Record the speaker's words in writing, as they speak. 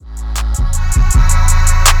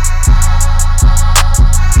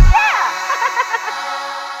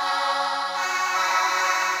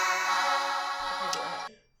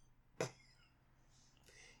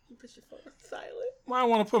I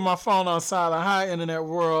want to put my phone on silent. Hi, internet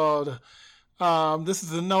world. This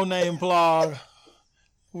is a no-name blog.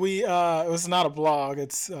 It's not a blog.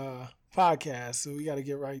 It's a podcast. So we got to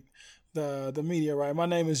get right the media right. My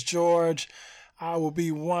name is George. I will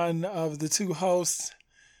be one of the two hosts.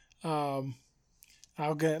 I'll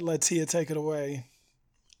let Tia take it away.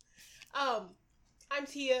 I'm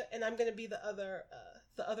Tia, and I'm going to be the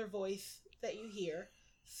other voice that you hear.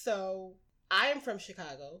 So I am from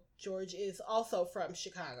Chicago. George is also from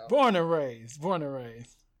Chicago. Born and raised.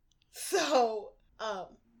 So,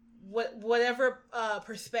 whatever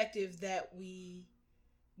perspective that we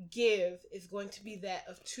give is going to be that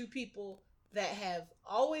of two people that have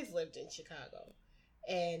always lived in Chicago.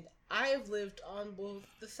 And I have lived on both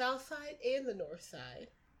the south side and the north side.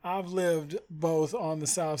 I've lived both on the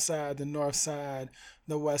south side, the north side,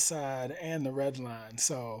 the west side, and the red line.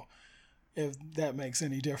 So, if that makes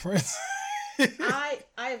any difference. I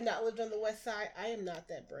have not lived on the west side. I am not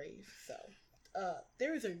that brave. So,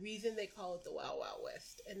 there is a reason they call it the Wild Wild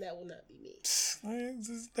West, and that will not be me.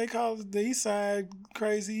 They call it the east side,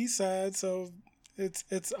 crazy east side. So,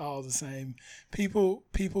 it's all the same. People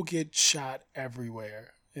get shot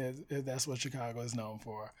everywhere. That's what Chicago is known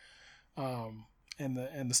for. And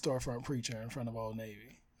the storefront preacher in front of Old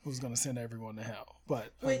Navy, who's going to send everyone to hell.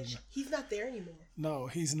 But he's not there anymore. No,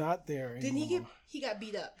 he's not there anymore. He got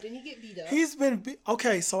beat up? Didn't he get beat up? He's been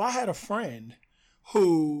okay. So I had a friend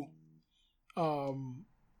who,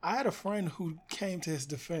 came to his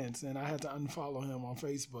defense, and I had to unfollow him on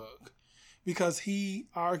Facebook because he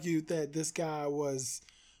argued that this guy was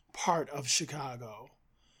part of Chicago.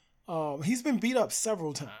 He's been beat up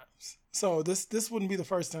several times, so this wouldn't be the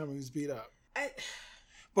first time he was beat up.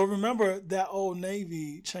 But remember that Old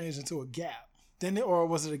Navy changed into a Gap. Or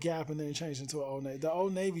was it a Gap and then it changed into an Old Navy? The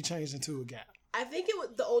Old Navy changed into a Gap. I think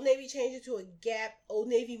the Old Navy changed into a Gap. Old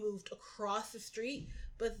Navy moved across the street,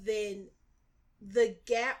 but then the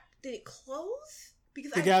Gap, did it close?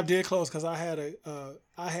 Because the Gap did close because I had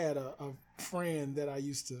a friend that I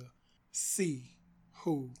used to see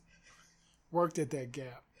who worked at that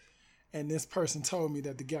Gap, and this person told me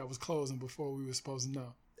that the Gap was closing before we were supposed to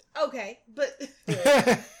know. Okay, but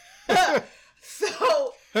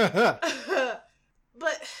so,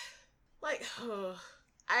 but like,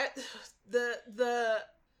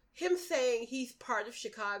 him saying he's part of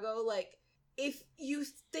Chicago, like, if you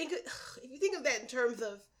think of that in terms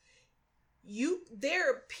of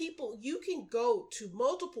there are people, you can go to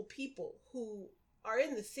multiple people who are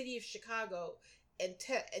in the city of Chicago and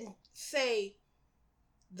say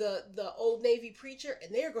the Old Navy preacher,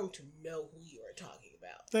 and they're going to know who you are talking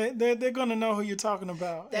about. They're going to know who you're talking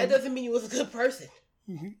about. That doesn't mean he was a good person.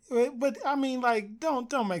 But I mean, like, don't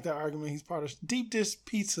make that argument. He's part of Deep Dish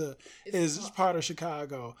Pizza is part of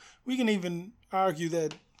Chicago. We can even argue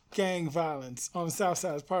that gang violence on the South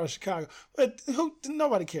Side is part of Chicago. But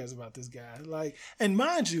nobody cares about this guy. Like, and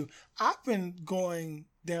mind you, I've been going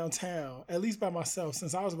downtown, at least by myself,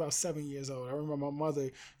 since I was about 7 years old. I remember my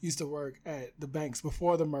mother used to work at the banks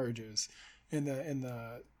before the mergers in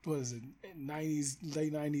the what is it, 90s,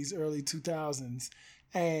 late 90s, early 2000s.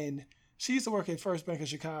 And she used to work at First Bank of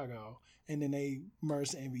Chicago, and then they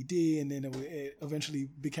merged to NBD, and then it eventually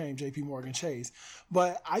became JP Morgan Chase.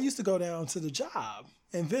 But I used to go down to the job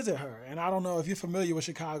and visit her. And I don't know if you're familiar with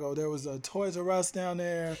Chicago. There was a Toys R Us down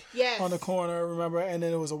there on the corner, remember? And then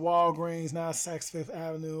there was a Walgreens, now it's Saks Fifth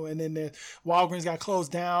Avenue. And then the Walgreens got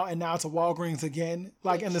closed down, and now it's a Walgreens again,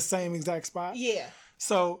 like in the same exact spot. Yeah.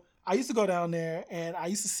 So I used to go down there, and I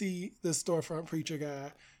used to see the storefront preacher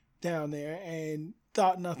guy down there and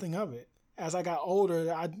thought nothing of it. As I got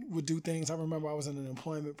older, I would do things. I remember I was in an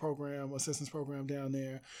employment program, assistance program down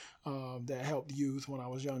there that helped youth when I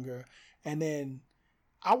was younger. And then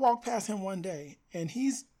I walked past him one day, and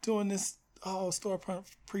he's doing this storefront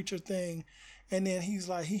preacher thing. And then he's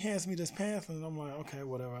like, he hands me this pamphlet, and I'm like, okay,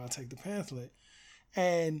 whatever, I'll take the pamphlet.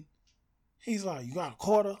 And he's like, you got a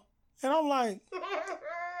quarter? And I'm like,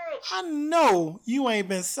 I know you ain't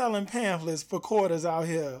been selling pamphlets for quarters out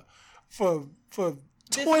here for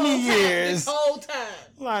 20 years. This whole time.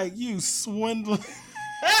 Like, you swindling.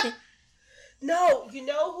 No, you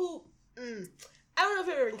know who? I don't know if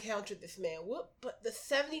you've ever encountered this man. But the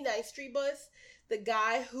 79th Street bus, the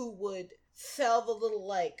guy who would sell the little,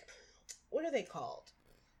 like, what are they called?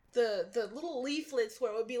 The little leaflets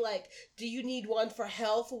where it would be like, do you need one for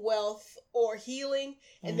health, wealth, or healing?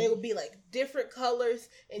 And they would be like different colors,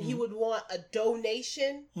 and he would want a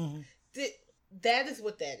donation. That is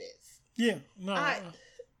what that is. Yeah, no.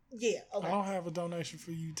 Yeah, okay. I don't have a donation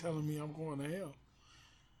for you telling me I'm going to hell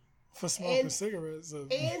for smoking cigarettes. And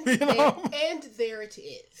there it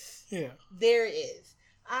is. Yeah. There it is.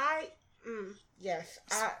 Yes.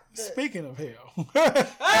 Speaking of hell.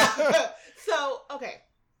 So, okay.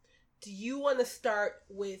 Do you want to start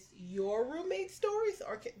with your roommate stories,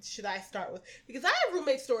 or should I start with? Because I have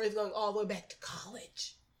roommate stories going all the way back to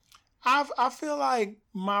college. I feel like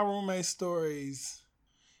my roommate stories.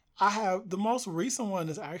 I have the most recent one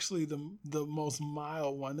is actually the most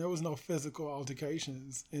mild one. There was no physical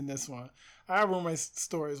altercations in this one. I have roommate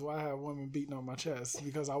stories where I have women beating on my chest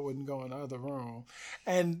because I wouldn't go in the other room,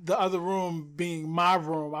 and the other room being my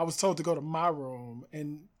room. I was told to go to my room,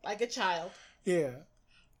 and like a child. Yeah.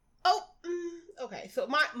 Oh, okay. So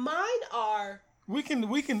mine are. We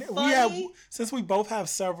have, since we both have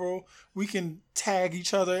several, we can tag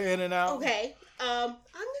each other in and out. Okay. I'm gonna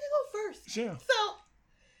go first. Sure.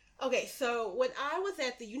 So when I was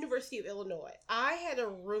at the University of Illinois, I had a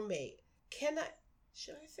roommate.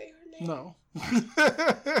 Should I say her name? No.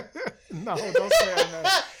 No, don't say her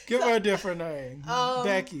name. Give her a different name.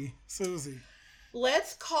 Becky, Susie.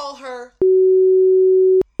 Let's call her.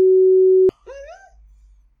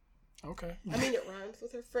 Okay. I mean, it rhymes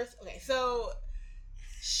with her first. Okay, so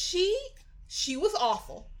she was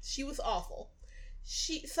awful.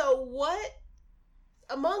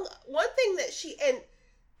 One thing that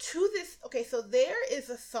so there is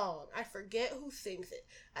a song. I forget who sings it.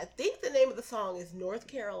 I think the name of the song is North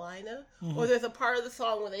Carolina, or there's a part of the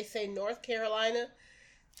song where they say North Carolina.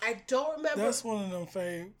 I don't remember. That's one of them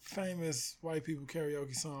famous white people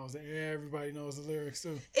karaoke songs that everybody knows the lyrics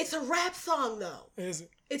to. It's a rap song, though. Is it?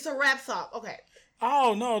 It's a rap song. Okay.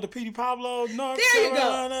 Oh no, the Petey Pablo. North there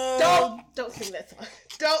Carolina. You go. Don't sing that song.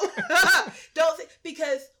 Don't sing,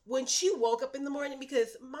 because when she woke up in the morning,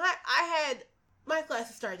 because my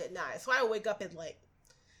classes started at 9, so I would wake up at it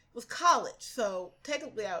was college, so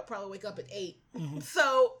technically I would probably wake up at 8. Mm-hmm.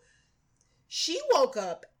 So she woke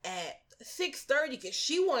up at 6:30 because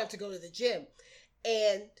she wanted to go to the gym,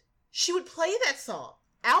 and she would play that song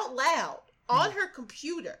out loud on her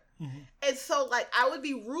computer. Mm-hmm. And so, I would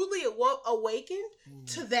be rudely awakened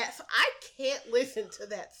to that. So I can't listen to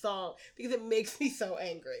that song because it makes me so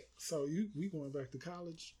angry. So we going back to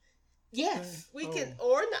college? Yes, we can,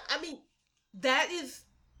 or not. I mean, that's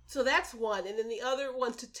one. And then the other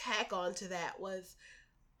one to tack on to that was,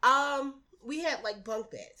 we had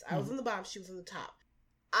bunk beds. I was on the bottom, she was on the top.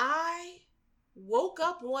 I woke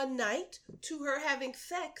up one night to her having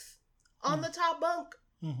sex on the top bunk.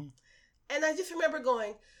 Mm-hmm. And I just remember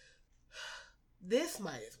going, this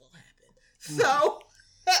might as well happen. So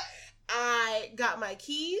I got my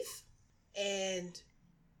keys and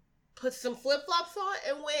put some flip-flops on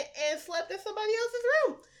and went and slept in somebody else's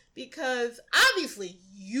room. Because obviously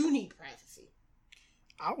you need privacy.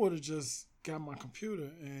 I would have just got my computer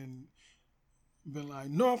and been like,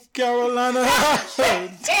 North Carolina. I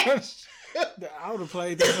would have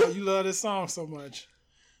played this. You love this song so much.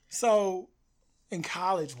 So in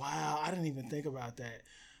college, wow, I didn't even think about that.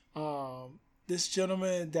 This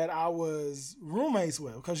gentleman that I was roommates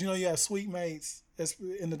with, because you have suite mates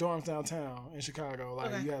in the dorms downtown in Chicago.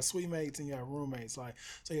 You have suite mates and you have roommates. So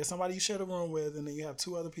you have somebody you share the room with, and then you have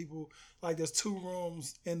 2 other people. There's 2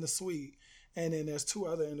 rooms in the suite, and then there's 2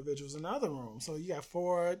 other individuals in the other room. So you got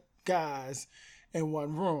 4 guys in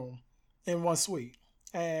one room, in one suite.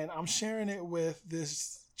 And I'm sharing it with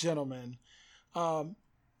this gentleman. From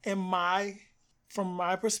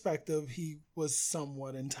my perspective, he was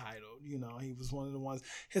somewhat entitled. He was one of the ones.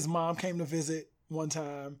 His mom came to visit one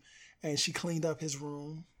time, and she cleaned up his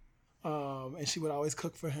room. And she would always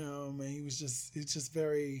cook for him. And he's just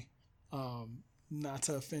very, not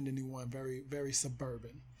to offend anyone, very, very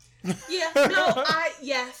suburban. Yeah, no,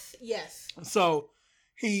 yes. So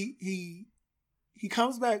he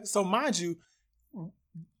comes back. So mind you,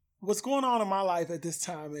 what's going on in my life at this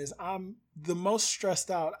time is I'm the most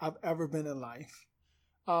stressed out I've ever been in life.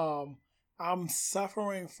 I'm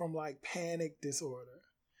suffering from panic disorder.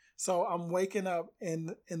 So I'm waking up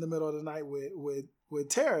in the middle of the night with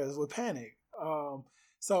terrors, with panic.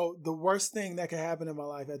 So the worst thing that could happen in my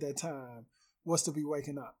life at that time was to be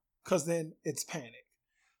waking up, because then it's panic.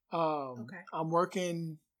 Okay. I'm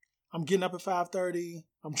getting up at 5:30.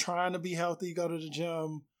 I'm trying to be healthy, go to the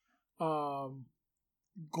gym,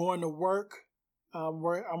 going to work. I'm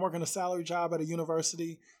working a salary job at a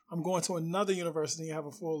university. I'm going to another university and have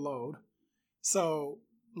a full load. So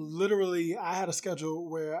literally I had a schedule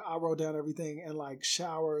where I wrote down everything, and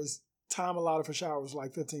showers, time allotted for showers was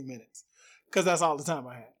 15 minutes, because that's all the time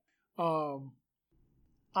I had.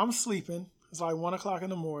 I'm sleeping. It's 1 o'clock in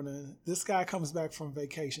the morning. This guy comes back from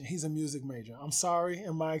vacation. He's a music major. I'm sorry.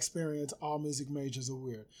 In my experience, all music majors are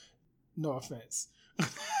weird. No offense.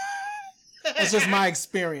 It's just my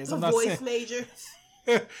experience. I'm not voice major.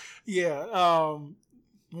 Yeah.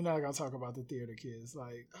 We're not gonna talk about the theater kids.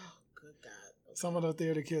 Like, oh, good God. Okay. Some of the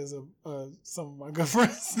theater kids are some of my good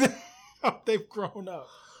friends. They've grown up.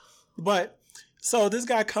 But so this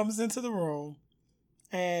guy comes into the room,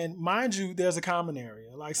 and mind you, there's a common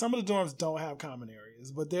area. Like, some of the dorms don't have common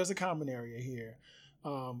areas, but there's a common area here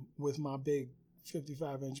with my big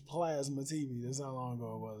 55-inch plasma TV. This is how long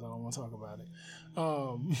ago it was. I don't want to talk about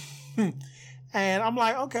it. And I'm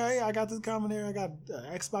like, okay, I got this common area. I got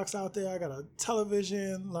Xbox out there. I got a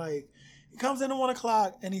television. Like, he comes in at 1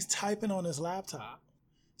 o'clock and he's typing on his laptop.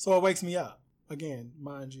 So it wakes me up. Again,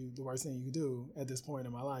 mind you, the worst thing you can do at this point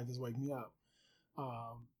in my life is wake me up.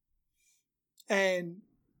 And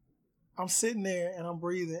I'm sitting there and I'm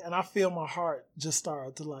breathing and I feel my heart just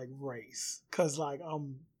start to like race. Cause like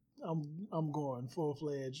I'm going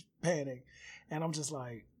full-fledged panic. And I'm just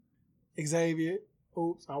like, Xavier,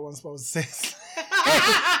 oops, I wasn't supposed to say this.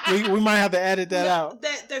 we might have to edit that out.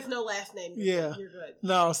 There's no last name. Yeah. You're good.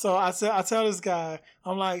 No, so I tell this guy,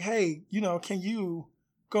 I'm like, hey, can you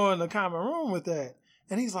go in the common room with that?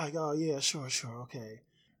 And he's like, oh yeah, sure, okay.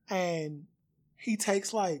 And he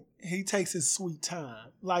takes his sweet time.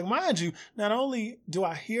 Like, mind you, not only do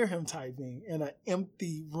I hear him typing in an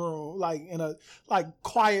empty room, like in a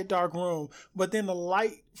quiet, dark room, but then the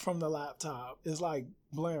light from the laptop is like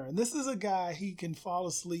blaring. This is a guy, he can fall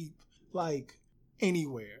asleep like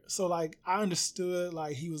anywhere. So like, I understood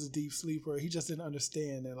like he was a deep sleeper. He just didn't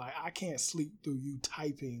understand that like, I can't sleep through you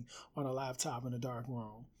typing on a laptop in a dark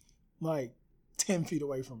room, like 10 feet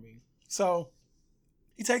away from me. So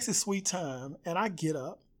he takes his sweet time, and I get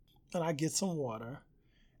up and I get some water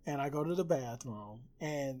and I go to the bathroom.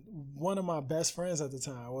 And one of my best friends at the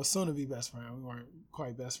time, well, soon to be best friend, we weren't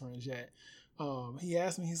quite best friends yet. He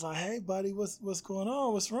asked me, he's like, hey buddy, what's going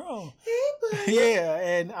on? What's wrong? Hey buddy. Yeah.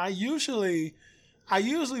 And I usually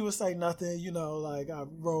would say nothing, like I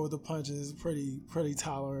roll with the punches, pretty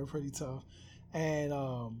tolerant, pretty tough.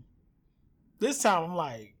 And this time I'm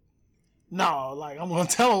like, no, like I'm going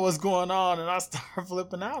to tell him what's going on. And I start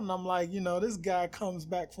flipping out and I'm like, this guy comes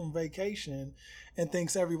back from vacation and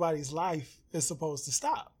thinks everybody's life is supposed to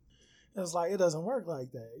stop. And it's like, it doesn't work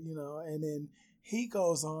like that, and then he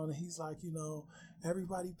goes on and he's like,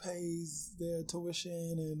 everybody pays their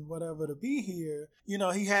tuition and whatever to be here.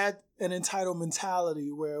 He had an entitled mentality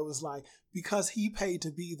where it was like, because he paid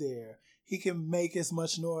to be there, he can make as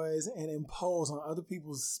much noise and impose on other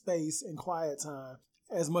people's space and quiet time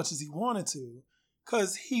as much as he wanted to,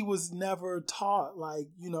 because he was never taught, like,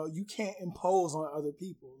 you can't impose on other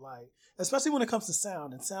people, like, especially when it comes to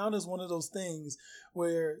sound. And sound is one of those things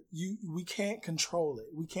where we can't control it.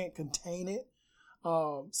 We can't contain it.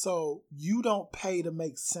 So you don't pay to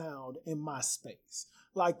make sound in my space.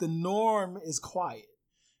 Like, the norm is quiet.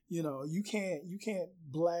 You can't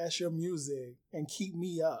blast your music and keep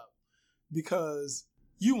me up because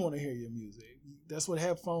you want to hear your music. That's what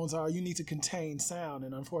headphones are. You need to contain sound,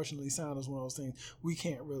 and unfortunately, sound is one of those things we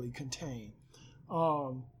can't really contain.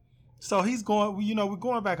 So he's going, we're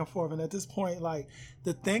going back and forth, and at this point, like,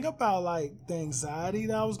 the thing about like the anxiety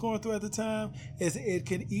that I was going through at the time is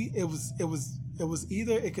it was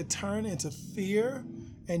either it could turn into fear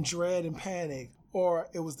and dread and panic, or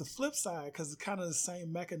it was the flip side, because it's kind of the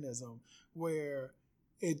same mechanism where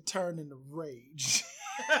it turned into rage.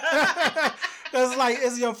 It's like,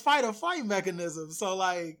 it's your fight or flight mechanism. So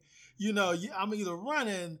like, I'm either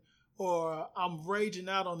running or I'm raging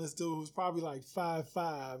out on this dude who's probably like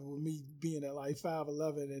 5'5", with me being at like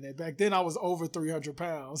 5'11", and back then I was over 300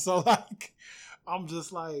 pounds. So like, I'm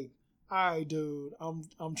just like, all right, dude,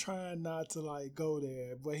 I'm trying not to like go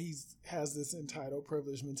there, but he has this entitled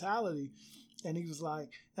privileged mentality. And he was like,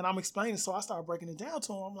 and I'm explaining, so I started breaking it down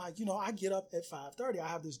to him. I'm like, I get up at 5:30. I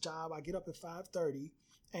have this job. I get up at 5:30.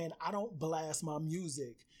 And I don't blast my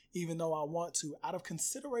music, even though I want to, out of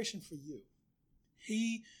consideration for you.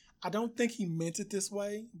 I don't think he meant it this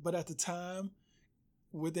way, but at the time,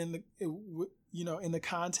 in the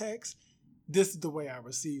context, this is the way I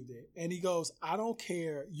received it. And he goes, I don't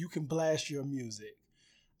care. You can blast your music.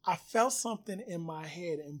 I felt something in my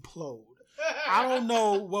head implode. I don't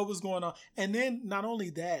know what was going on. And then not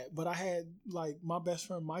only that, but I had like my best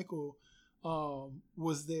friend, Michael,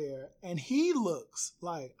 was there, and he looks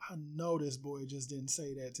like, I know this boy just didn't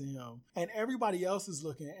say that to him. And everybody else is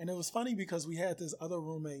looking. And it was funny because we had this other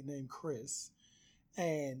roommate named Chris,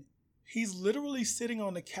 and he's literally sitting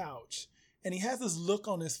on the couch, and he has this look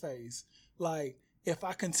on his face like, if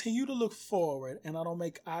I continue to look forward and I don't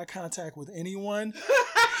make eye contact with anyone,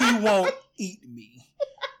 he won't eat me.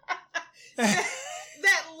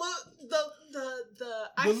 That look,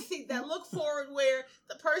 I see that look forward where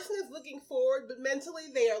the person is looking forward, but mentally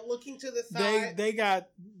they are looking to the side. They got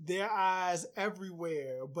their eyes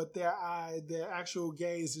everywhere, but their actual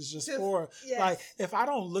gaze is just for yes. like, if I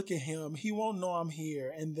don't look at him, he won't know I'm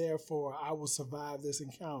here, and therefore I will survive this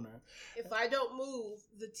encounter. If I don't move,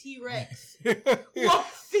 the T-Rex won't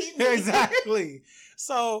see me. Exactly.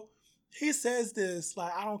 So he says this,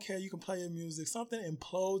 like, I don't care, you can play your music. Something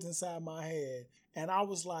implodes inside my head. And I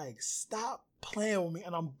was like, stop playing with me.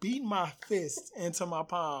 And I'm beating my fist into my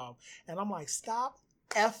palm. And I'm like, stop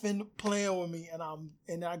effing playing with me.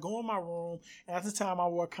 And I go in my room. And at the time I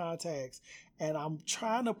wore contacts. And I'm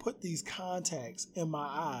trying to put these contacts in my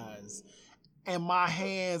eyes. And my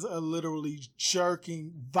hands are literally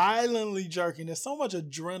jerking, violently jerking. There's so much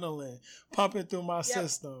adrenaline pumping through my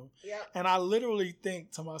system. Yep. And I literally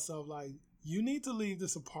think to myself, like, you need to leave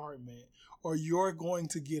this apartment or you're going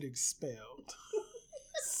to get expelled.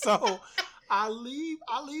 So I leave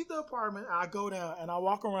the apartment. I go down and I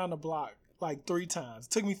walk around the block like 3 times.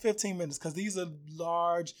 It took me 15 minutes because these are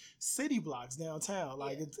large city blocks downtown.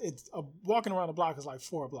 Like it's walking around the block is like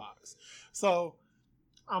 4 blocks. So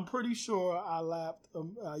I'm pretty sure I lapped,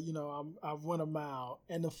 I went a mile.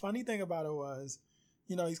 And the funny thing about it was,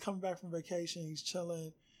 he's coming back from vacation. He's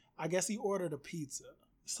chilling. I guess he ordered a pizza.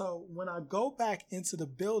 So when I go back into the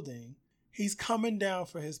building, he's coming down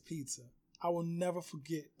for his pizza. I will never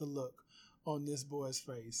forget the look on this boy's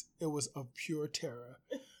face. It was of pure terror.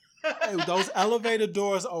 Those elevator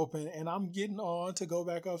doors open and I'm getting on to go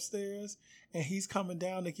back upstairs and he's coming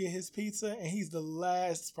down to get his pizza and he's the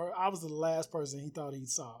last I was the last person he thought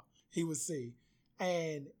he would see.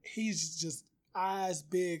 And he's just eyes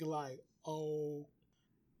big like, oh.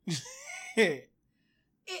 I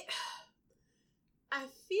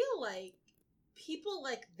feel like people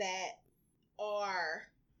like that are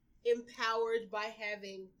empowered by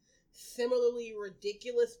having similarly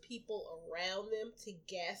ridiculous people around them to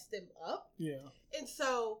gas them up. Yeah. And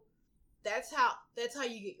so that's how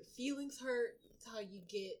you get your feelings hurt. That's how you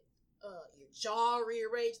get your jaw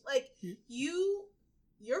rearranged. Like your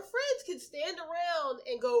friends can stand around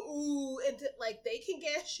and go ooh, and like they can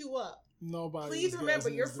gas you up. Nobody. Please remember,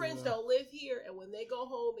 your friends don't live here, and when they go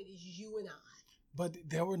home, it is you and I. But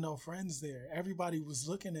there were no friends there. Everybody was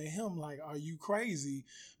looking at him like, "Are you crazy?"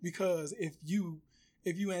 Because if you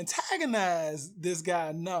antagonize this guy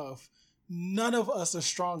enough, none of us are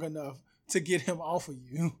strong enough to get him off of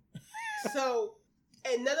you. So,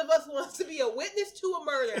 and none of us wants to be a witness to a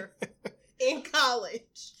murder in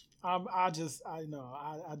college. I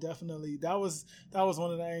definitely, that was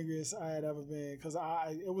one of the angriest I had ever been because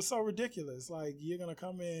it was so ridiculous. Like, you're going to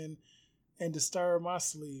come in and disturb my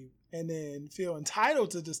sleep and then feel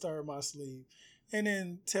entitled to disturb my sleep and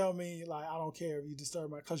then tell me, like, I don't care if you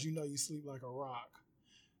disturb because you sleep like a rock.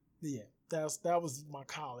 Yeah, that was my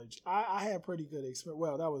college. I had pretty good experience.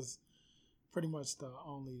 Well, that was pretty much the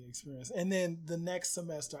only experience. And then the next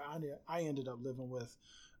semester, I ended up living with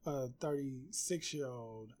a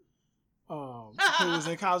 36-year-old who was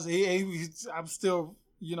in college. I'm still,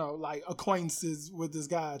 like acquaintances with this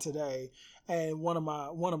guy today, and one of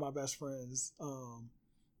my best friends,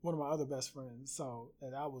 one of my other best friends. So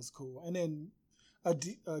that was cool. And then a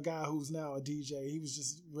guy who's now a DJ. He was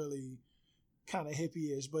just really kind of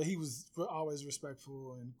hippie-ish, but he was always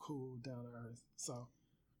respectful and cool, down to earth. So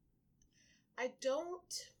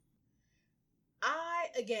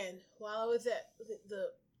while I was at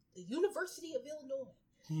the University of Illinois,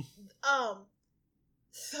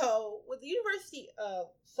 so with the university,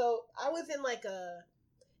 so I was in like an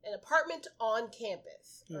apartment on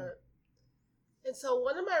campus, and so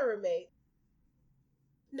one of my roommates.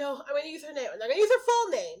 No, I'm going to use her name. I'm not going to use her full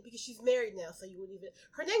name because she's married now, so you wouldn't even.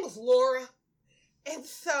 Her name was Laura. And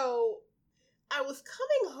so I was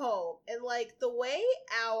coming home, and like the way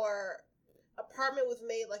our apartment was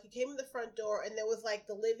made, like you came in the front door, and there was like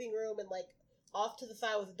the living room, and like off to the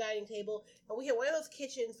side was a dining table, and we had one of those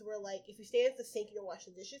kitchens where like if you stand at the sink and you're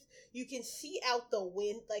washing dishes, you can see out the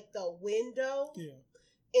window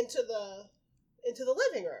into the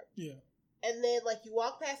living room. Yeah. And then, like, you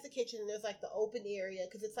walk past the kitchen, and there's, like, the open area,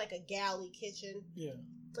 because it's, like, a galley kitchen. Yeah.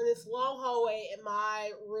 And this long hallway, and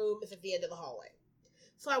my room is at the end of the hallway.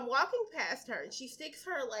 So I'm walking past her, and she sticks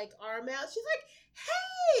her, like, arm out. She's like,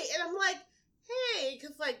 hey! And I'm like, hey,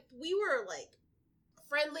 because, like, we were, like,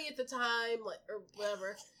 friendly at the time, like, or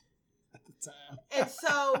whatever. At the time. And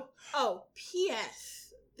so,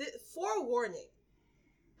 P.S., forewarning,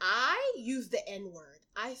 I use the N-word.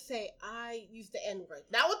 I use the N-word.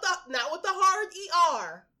 Not with the hard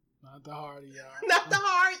ER. Not the hard ER. Not the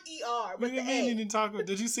hard ER. But the A. Didn't talk about.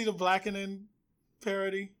 Did you see the Blackening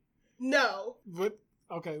parody? No. But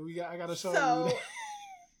okay, I gotta show you.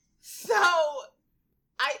 So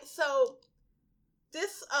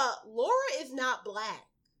this Laura is not black.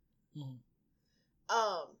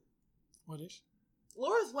 What is she?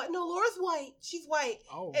 Laura's white. No, Laura's white. She's white.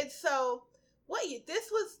 Oh. And so, this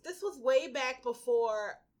was way back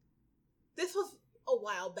before. This was a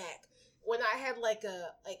while back when I had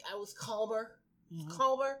I was calmer,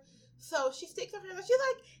 calmer. So she sticks up her hand and she's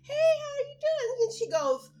like, "Hey, how are you doing?" And she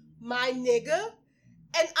goes, "My nigga,"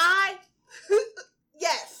 and I,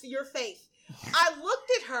 yes, your face. I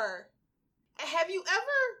looked at her. Have you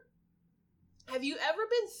ever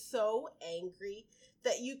been so angry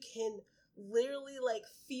that you can literally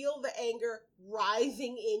feel the anger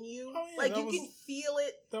rising in you? Oh, yeah, you can feel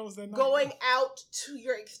it that going out to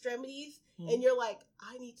your extremities, and you're like,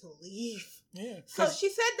 I need to leave. Yeah. So she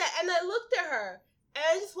said that, and I looked at her, and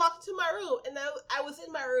I just walked to my room, and I was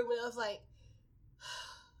in my room, and I was like,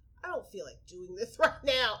 I don't feel like doing this right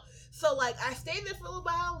now. So I stayed there for a little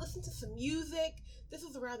while, listened to some music. This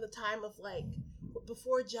was around the time of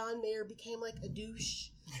before John Mayer became a douche.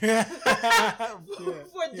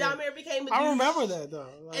 Before John Mayer became a douche. I remember that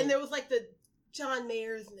though. And there was the John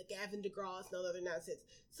Mayers and the Gavin DeGraws and all other nonsense.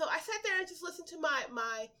 So I sat there and just listened to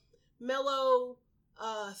my mellow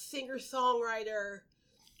singer-songwriter.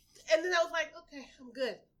 And then I was like, okay, I'm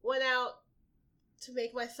good. Went out to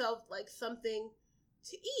make myself something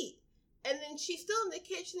to eat. And then she's still in the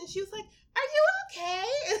kitchen and she was like, "Are you okay?"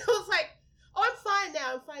 And I was like, "Oh, I'm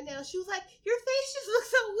fine now. She was like, "Your face just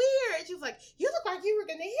looks so weird." And she was like, "You look like you were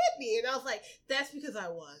going to hit me." And I was like, "That's because I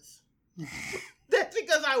was." That's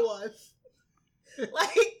because I was.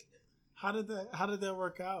 How did that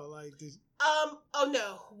work out? Oh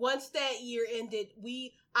no. Once that year ended,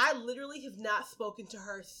 I literally have not spoken to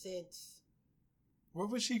her since. Where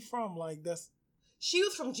was she from? She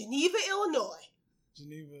was from Geneva, Illinois.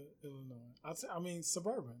 Geneva, Illinois. I mean,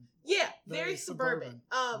 suburban. Yeah, very suburban.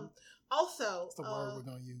 Also, that's the word we're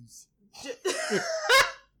gonna use.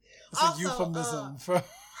 It's also, a euphemism for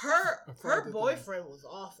her boyfriend was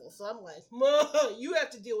awful. So I'm like, "Mom, you have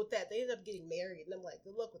to deal with that." They ended up getting married, and I'm like,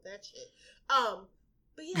 "Good luck with that shit."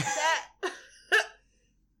 But yeah,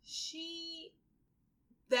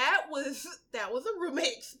 that was a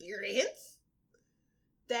roommate experience.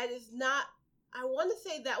 That is not. I want to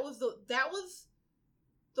say that was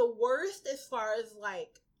the worst as far as I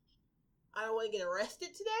don't want to get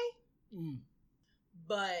arrested today.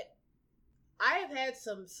 But I have had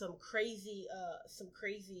some crazy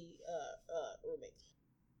roommates.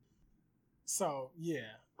 So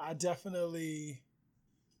yeah, I definitely.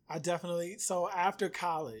 So after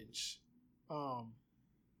college,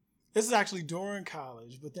 this is actually during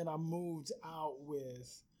college, but then I moved out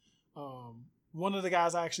with one of the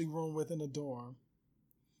guys I actually roomed with in the dorm.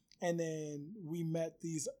 And then we met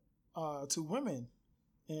these two women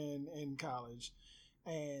in college.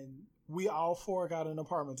 And we all four got an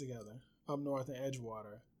apartment together up north in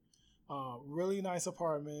Edgewater. Really nice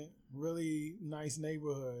apartment, really nice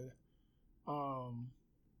neighborhood. And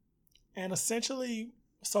essentially,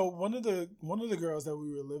 so one of the girls that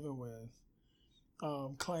we were living with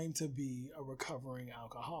claimed to be a recovering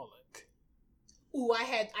alcoholic. Ooh, I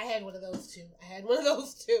had one of those too.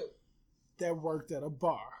 That worked at a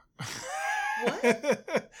bar.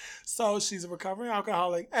 What? So she's a recovering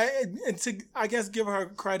alcoholic, and to I guess give her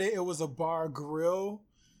credit, it was a bar grill,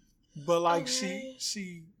 but okay.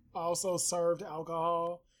 she also served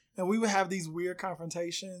alcohol, and we would have these weird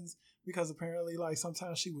confrontations because apparently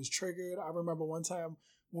sometimes she was triggered. I remember one time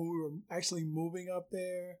when we were actually moving up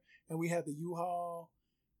there, and we had the U-Haul,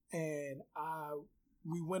 and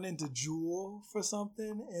we went into Jewel for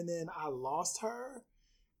something, and then I lost her,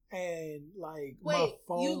 and wait, my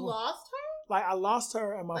phone. You lost her? I lost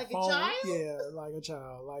her and my phone. A child? Yeah, like a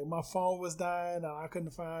child. My phone was dying and I couldn't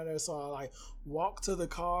find her. So I walked to the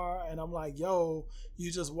car and I'm like, "Yo,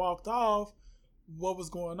 you just walked off. What was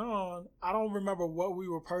going on?" I don't remember what we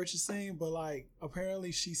were purchasing, but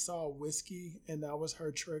apparently she saw whiskey and that was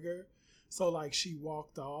her trigger. So she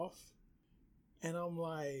walked off and I'm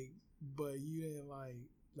like, "But you didn't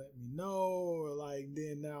let me know," or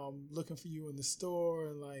then now I'm looking for you in the store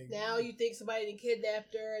and now you think somebody done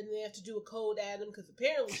kidnapped her and they have to do a code Adam because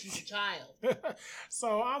apparently she's a child.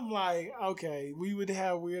 So I'm like, okay, we would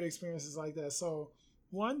have weird experiences like that. So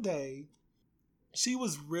one day she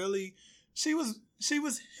was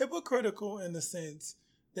hypocritical in the sense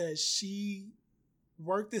that she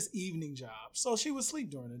worked this evening job, so she would sleep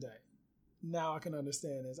during the day. Now I can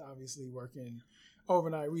understand it's obviously working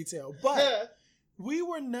overnight retail, but we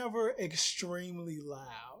were never extremely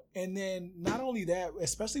loud. And then not only that,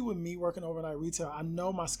 especially with me working overnight retail, I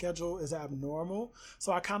know my schedule is abnormal.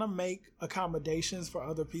 So I kind of make accommodations for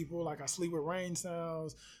other people. Like I sleep with rain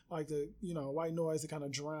sounds, like the, white noise to kind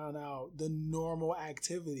of drown out the normal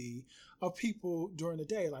activity of people during the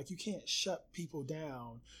day. Like you can't shut people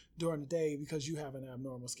down during the day because you have an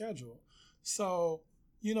abnormal schedule. So,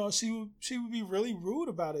 she would be really rude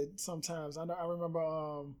about it sometimes. I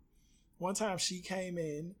remember one time she came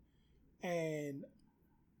in and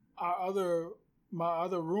my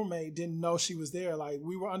other roommate didn't know she was there. Like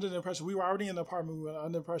we were under the impression, we were already in the apartment. We were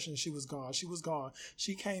under the impression she was gone. She was gone.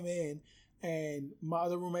 She came in and my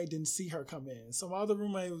other roommate didn't see her come in. So my other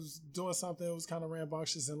roommate was doing something that was kind of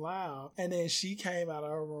rambunctious and loud. And then she came out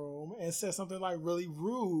of her room and said something like really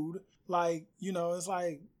rude. Like, it's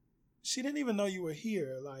like, she didn't even know you were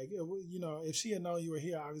here. Like, if she had known you were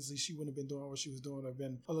here, obviously she wouldn't have been doing what she was doing or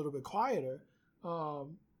been a little bit quieter.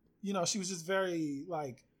 She was just very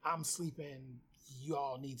like, I'm sleeping, you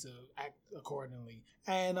all need to act accordingly.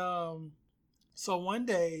 And so one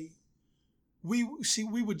day we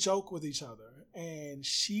would joke with each other and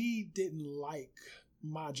she didn't like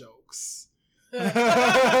my jokes.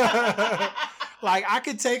 Like I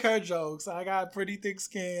could take her jokes. I got pretty thick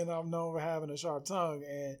skin. I'm known for having a sharp tongue.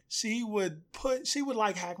 And she would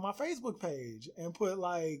like hack my Facebook page and put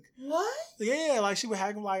like, what? Yeah, like she would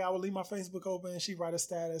hack them. Like I would leave my Facebook open and she'd write a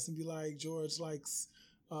status and be like, George likes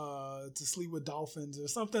to sleep with dolphins or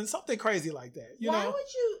something crazy like that. Why would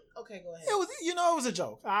you? Okay, go ahead. It was, it was a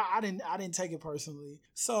joke. I didn't take it personally.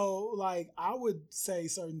 So like I would say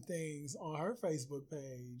certain things on her Facebook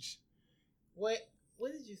page.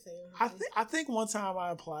 What did you say? I think one time I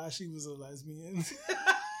implied she was a lesbian.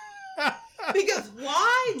 Because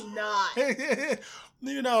why not?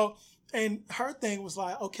 And her thing was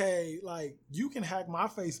like, okay, like you can hack my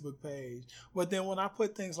Facebook page, but then when I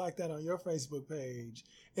put things like that on your Facebook page,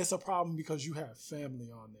 it's a problem because you have family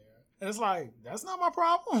on there. And it's like, that's not my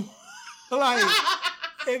problem. Like,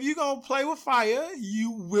 if you're going to play with fire,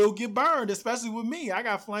 you will get burned, especially with me. I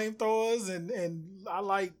got flamethrowers and I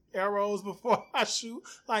like arrows before I shoot.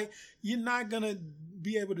 Like, you're not going to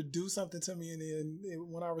be able to do something to me and then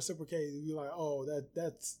when I reciprocate, you're like, oh,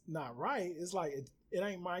 that's not right. It's like,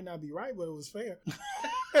 it might not be right, but it was fair.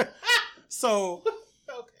 So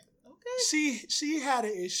she had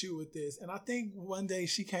an issue with this, and I think one day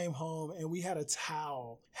she came home and we had a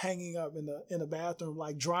towel hanging up in the bathroom,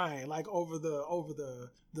 like drying, like over the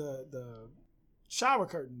shower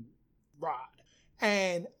curtain rod,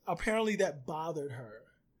 and apparently that bothered her,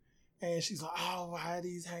 and she's like, oh, why are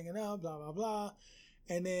these hanging up, blah blah blah,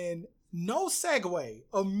 and then no segue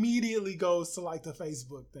immediately goes to like the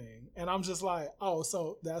Facebook thing, and I'm just like, oh,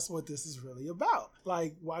 so that's what this is really about.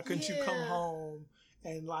 Like, why couldn't you come home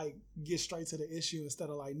and like get straight to the issue instead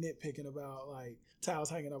of like nitpicking about like towels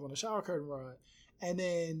hanging up on the shower curtain rod? And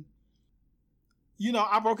then,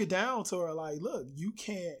 I broke it down to her like, look, you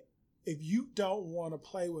can't, if you don't want to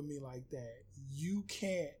play with me like that, you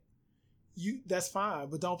can't, that's fine,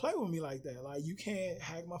 but don't play with me like that. Like, you can't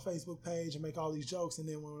hack my Facebook page and make all these jokes, and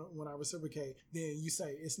then when I reciprocate, then you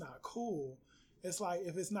say it's not cool. It's like,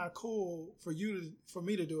 if it's not cool for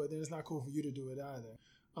me to do it, then it's not cool for you to do it either.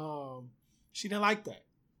 She didn't like that.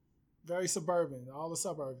 Very suburban. All the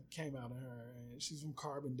suburb came out of her, and she's from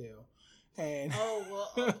Carbondale. And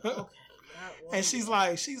okay. And she's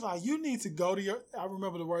like, you need to go to I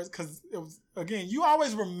remember the words because it was, again, you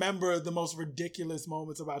always remember the most ridiculous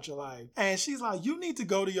moments about your life. And she's like, you need to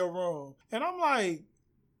go to your room. And I'm like,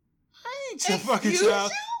 I ain't your fucking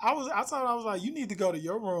child. I thought I was like, you need to go to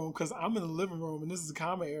your room because I'm in the living room and this is a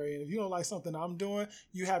common area. And if you don't like something I'm doing,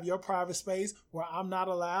 you have your private space where I'm not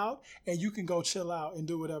allowed and you can go chill out and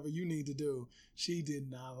do whatever you need to do. She did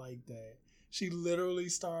not like that. She literally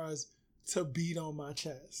starts to beat on my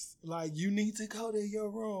chest. Like, you need to go to your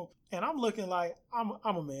room. And I'm looking like, I'm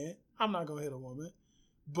a man. I'm not going to hit a woman.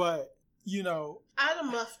 But, I'd have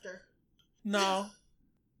muster. No.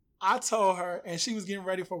 I told her, and she was getting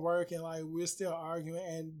ready for work, and like we're still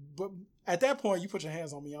arguing. But at that point, you put your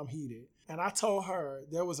hands on me, I'm heated. And I told her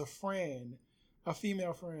there was a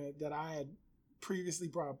female friend that I had previously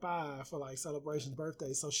brought by for like celebrations,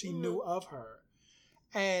 birthdays, so she knew of her,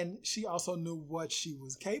 and she also knew what she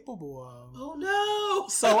was capable of. Oh no!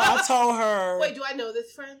 So I told her. Wait, do I know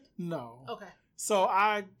this friend? No. Okay. So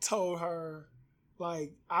I told her,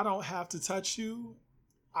 like, I don't have to touch you.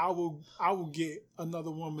 I will get another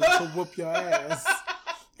woman to whoop your ass.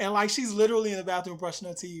 And like, she's literally in the bathroom brushing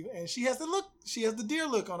her teeth, and she has the deer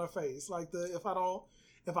look on her face. Like, if I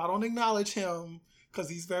don't acknowledge him because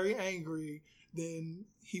he's very angry, then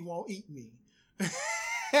he won't eat me.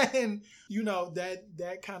 And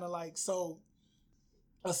that kind of like, so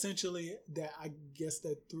essentially that I guess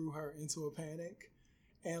that threw her into a panic.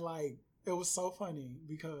 And like, it was so funny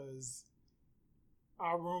because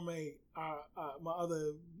our roommate, my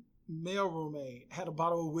other male roommate, had a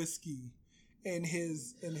bottle of whiskey in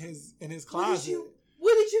his closet.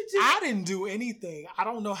 What did you do? I didn't do anything. I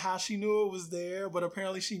don't know how she knew it was there, but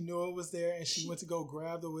apparently she knew it was there, and she went to go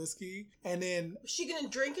grab the whiskey. And then, was she gonna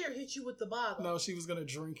drink it or hit you with the bottle? No, she was gonna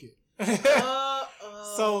drink it.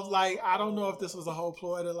 So like, I don't know if this was a whole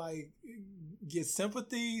ploy to like get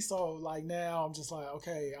sympathy. So like, now I'm just like,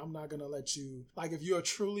 okay, I'm not gonna let you, like, if you're a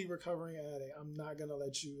truly recovering addict, I'm not gonna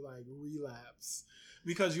let you like relapse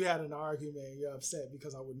because you had an argument and you're upset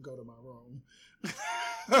because I wouldn't go to my room.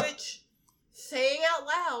 Which, saying out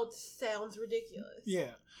loud, sounds ridiculous.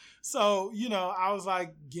 Yeah. So, I was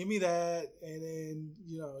like, give me that. And then,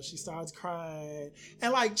 she starts crying.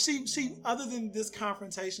 And like, she, other than this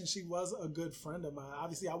confrontation, she was a good friend of mine.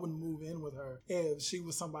 Obviously, I wouldn't move in with her if she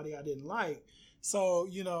was somebody I didn't like. So,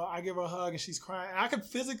 I give her a hug and she's crying.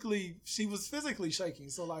 And she was physically shaking.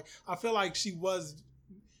 So like, I feel like she was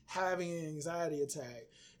having an anxiety attack.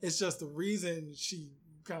 It's just the reason she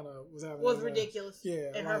kind of was having ridiculous.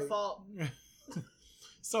 Yeah. And her fault.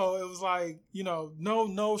 So it was like,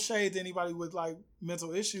 no shade to anybody with like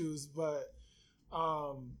mental issues, but,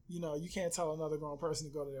 you can't tell another grown person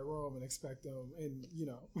to go to their room and expect them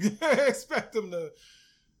expect them to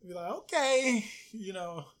be like, okay,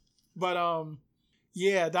 but,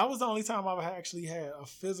 yeah, that was the only time I've actually had a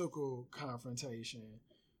physical confrontation.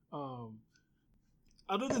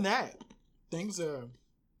 Other than that, things are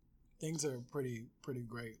pretty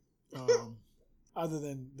great. Other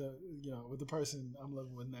than with the person I'm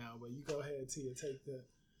living with now, but you go ahead, Tia, take the.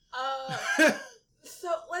 So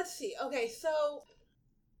let's see. Okay, so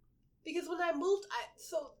because when I moved,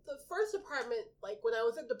 so the first apartment, like when I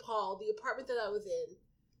was in DePaul, the apartment that I was in,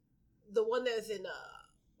 the one that's in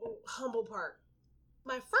Humboldt Park,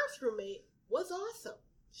 my first roommate was awesome.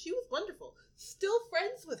 She was wonderful. Still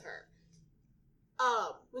friends with her.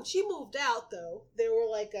 When she moved out, though, there were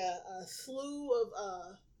like a slew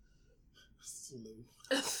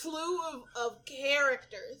of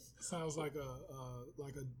characters. Sounds like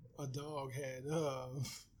a dog had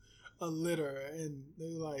a litter, and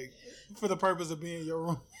they like for the purpose of being your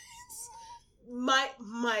roommates.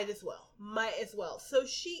 Might as well. So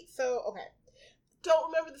okay. Don't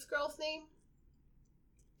remember this girl's name.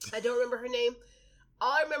 I don't remember her name.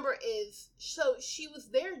 All I remember is, so she was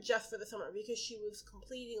there just for the summer because she was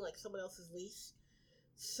completing like someone else's lease.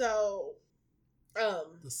 So,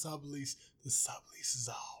 the sublease is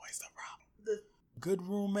always the problem. Good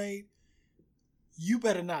roommate, you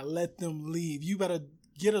better not let them leave. You better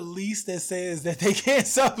get a lease that says that they can't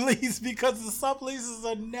sublease because the subleases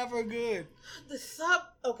are never good.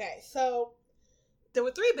 Okay, so there were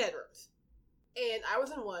 3 bedrooms, and I was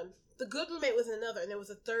in one. The good roommate was in another, and there was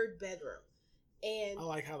a 3rd bedroom. And I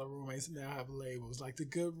like how the roommates now have labels, like the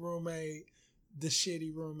good roommate, the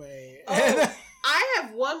shitty roommate. Oh, I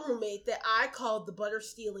have one roommate that I called the butter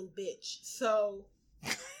stealing bitch. So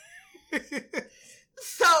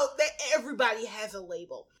that everybody has a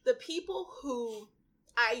label. The people who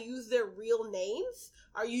I use their real names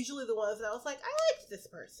are usually the ones that I was like, I liked this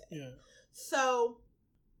person. Yeah. So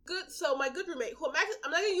my good roommate, who I'm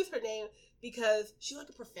not going to use her name because she's like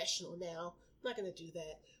a professional now. I'm not going to do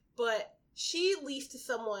that. But she leased to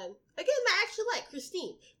someone, again, that I actually like,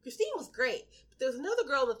 Christine. Christine was great. But there was another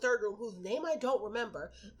girl in the 3rd room whose name I don't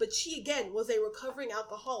remember, but she, again, was a recovering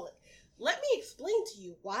alcoholic. Let me explain to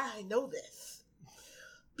you why I know this.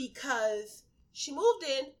 Because she moved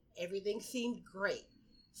in, everything seemed great.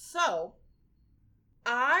 So,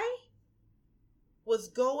 I was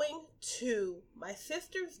going to my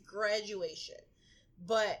sister's graduation,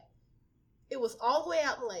 but it was all the way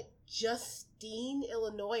out in like Justine,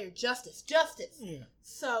 Illinois, or Justice. Yeah.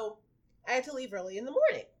 So I had to leave early in the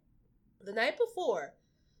morning. The night before,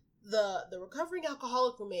 the recovering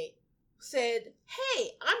alcoholic roommate said,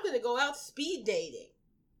 "Hey, I'm going to go out speed dating."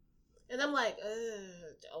 And I'm like,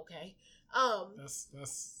 okay.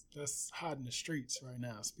 That's hot in the streets right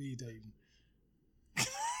now, speed dating.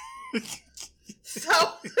 So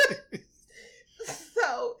she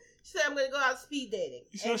said, "I'm going to go out speed dating."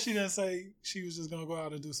 You sure she didn't say she was just going to go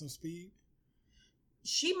out and do some speed?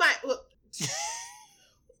 She might. Look,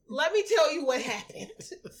 let me tell you what happened.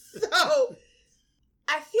 So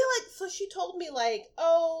I feel like, so she told me like,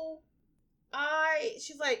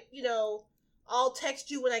 she's like, I'll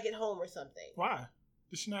text you when I get home or something. Why?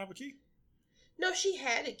 Did she not have a key? No, she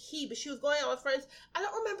had a key, but she was going out with friends. I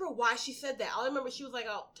don't remember why she said that. All I remember, she was like,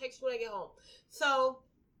 I'll text you when I get home. So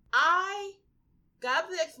I got up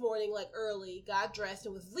the next morning, like early, got dressed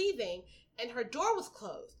and was leaving. and her door was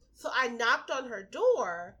closed. So I knocked on her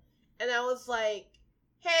door, and I was like,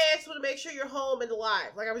 hey, I just want to make sure you're home and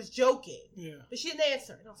alive. Like, I was joking. Yeah. But she didn't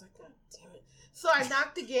answer. And I was like, God damn it. So I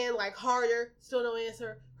knocked again, like, harder. Still no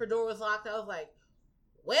answer. Her door was locked. I was like,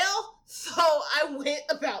 well, so I went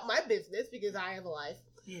about my business because I have a life.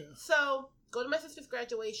 Yeah. So, go to my sister's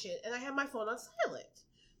graduation, and I have my phone on silent.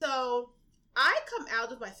 So, I come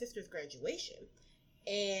out of my sister's graduation,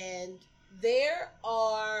 and there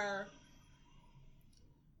are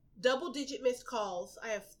double-digit missed calls. I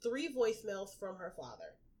have 3 voicemails from her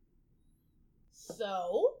father.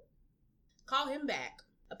 So, call him back.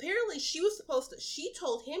 Apparently, she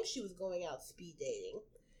told him she was going out speed dating,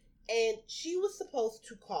 and she was supposed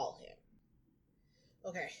to call him.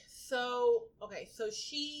 Okay, so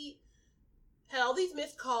she had all these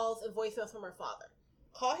missed calls and voicemails from her father.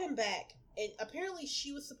 Call him back, and apparently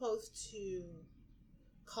she was supposed to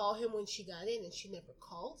call him when she got in, and she never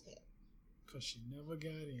called him. Because she never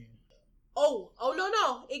got in. Oh,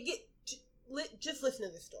 no. Just listen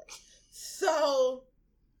to this story. So,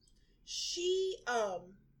 she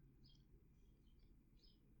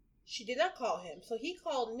did not call him. So, he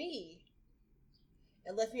called me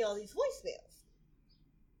and left me all these voicemails.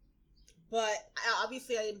 But,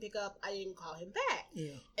 obviously, I didn't pick up. I didn't call him back.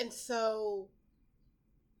 Yeah. And so,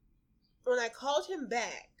 when I called him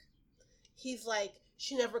back, he's like,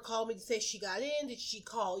 she never called me to say she got in. Did she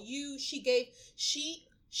call you? She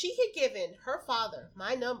had given her father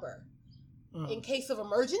my number in case of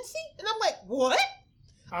emergency. And I'm like, what?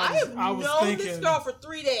 I have known this girl for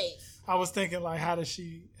 3 days. I was thinking, like, how did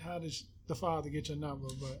the father get your number?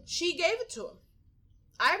 But she gave it to him.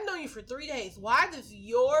 I've known you for 3 days. Why does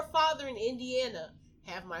your father in Indiana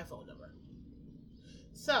have my phone number?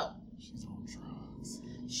 So. She's on drugs.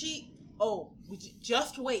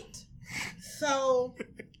 Just wait. So.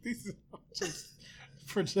 These are just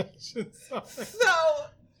projections. So,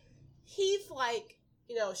 he's like,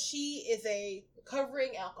 she is a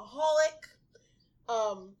recovering alcoholic.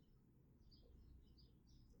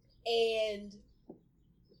 And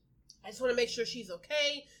I just want to make sure she's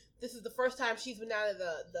okay. This is the first time she's been out of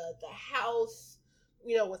the house,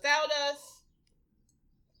 without us.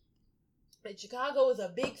 And Chicago is a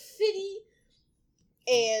big city.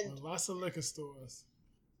 And lots of liquor stores.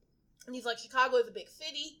 And he's like, Chicago is a big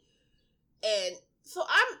city. And so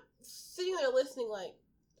I'm sitting there listening like,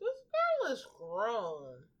 this girl is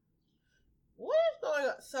grown. What is going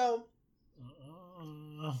on? So,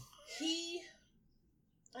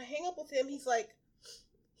 I hang up with him. He's like,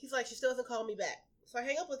 she still doesn't call me back. So I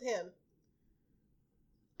hang up with him.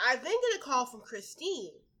 I then get a call from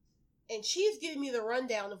Christine. And she's giving me the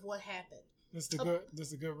rundown of what happened. This is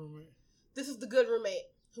the good roommate? This is the good roommate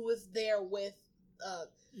who was there with,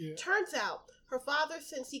 Turns out, her father,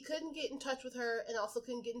 since he couldn't get in touch with her and also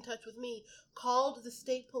couldn't get in touch with me, called the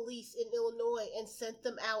state police in Illinois and sent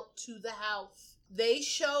them out to the house. They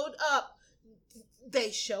showed up.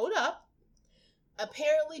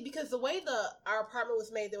 Apparently, because the way our apartment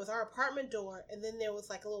was made, there was our apartment door, and then there was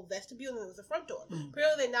like a little vestibule, and then there was a front door.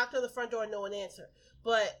 Apparently, they knocked on the front door and no one answered.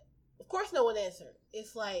 But, of course, no one answered.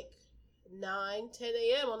 It's like 9, 10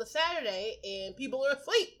 a.m. on a Saturday, and people are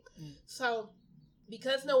asleep. So,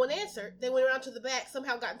 because no one answered, they went around to the back,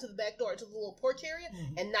 somehow got into the back door, into the little porch area,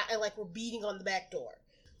 and were beating on the back door.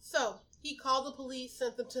 So, he called the police,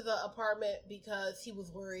 sent them to the apartment because he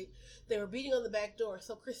was worried. They were beating on the back door.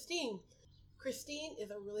 So, Christine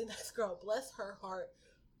is a really nice girl, bless her heart,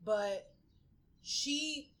 but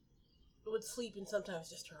she would sleep in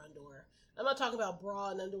sometimes just her underwear. I'm not talking about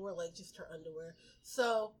bra and underwear, like just her underwear.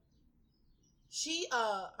 So, she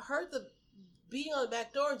heard the beating on the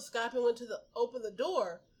back door and just got up and went to open the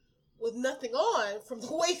door with nothing on from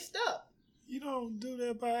the waist up. You don't do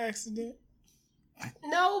that by accident?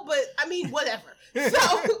 No, but I mean, whatever.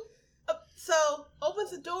 So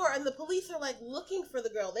opens the door and the police are like looking for the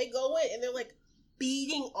girl. They go in and they're like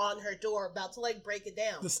beating on her door, about to like break it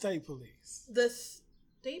down. The state police. The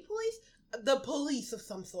state police? The police of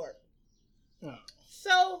some sort. Oh.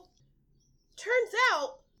 So turns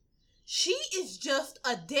out she is just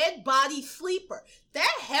a dead body sleeper.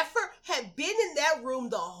 That heifer had been in that room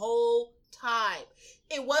the whole time.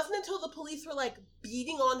 It wasn't until the police were like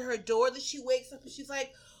beating on her door that she wakes up and she's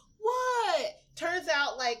like, what? Turns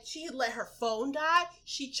out, like, she had let her phone die.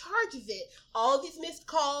 She charges it. All these missed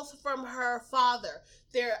calls from her father.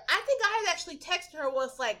 I think I had actually texted her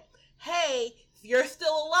once, like, hey, if you're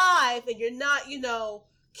still alive and you're not,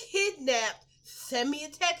 kidnapped, send me a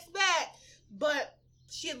text back. But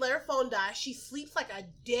she had let her phone die. She sleeps like a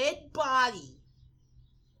dead body.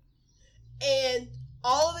 And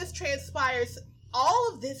all of this transpires.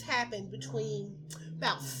 All of this happened between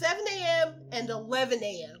about 7 a.m. and 11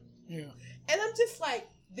 a.m. Yeah. And I'm just like,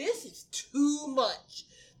 this is too much.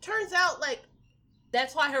 Turns out, like,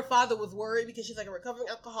 that's why her father was worried, because she's like a recovering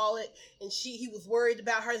alcoholic, and he was worried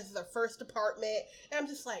about her. This is her first apartment. And I'm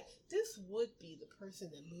just like, this would be the person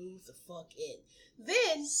that moves the fuck in.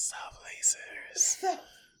 Then Subleasers.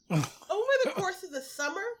 over the course of the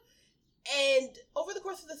summer,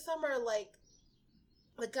 like,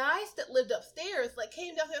 the guys that lived upstairs, like,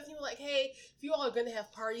 came downstairs and were like, hey, if you all are going to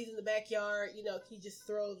have parties in the backyard, you know, can you just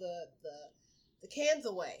throw the cans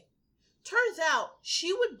away? Turns out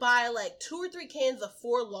she would buy like 2 or 3 cans of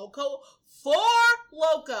Four Loko.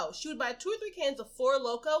 She would buy 2 or 3 cans of Four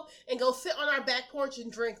Loko and go sit on our back porch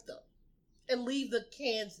and drink them and leave the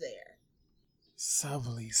cans there.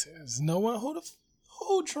 Subleasers. No one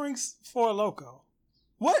who drinks Four Loko?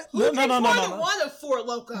 What? Who drinks more than one of Four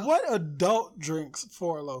Loko? What adult drinks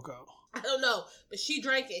Four Loko? I don't know, but she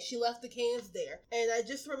drank it. She left the cans there, and I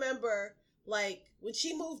just remember, like, when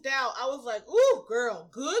she moved out, I was like, ooh, girl,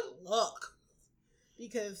 good luck.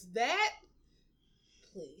 Because that,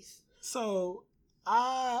 please. So,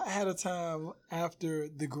 I had a time after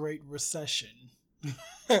the Great Recession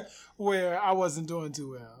where I wasn't doing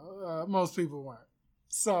too well. Most people weren't.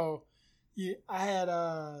 So, yeah,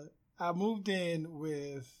 I moved in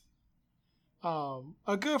with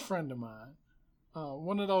a good friend of mine.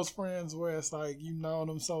 One of those friends where it's like, you've known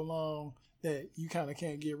them so long that you kind of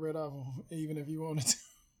can't get rid of them, even if you wanted to,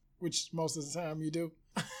 which most of the time you do.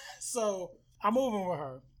 So I'm moving with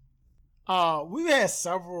her. We had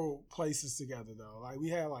several places together though. Like we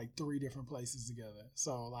had like 3 different places together.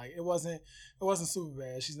 So like it wasn't super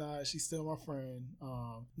bad. She's still my friend.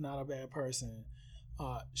 Not a bad person.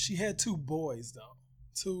 She had 2 boys though.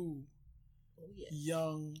 2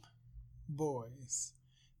 young boys.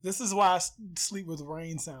 This is why I sleep with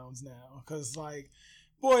rain sounds now, because like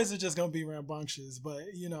boys are just gonna be rambunctious,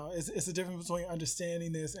 but you know it's a difference between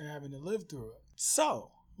understanding this and having to live through it.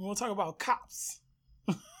 So we want to talk about cops.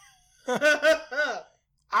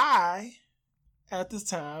 I at this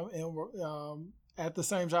time and at the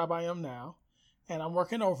same job I am now, and I'm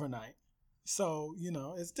working overnight, so you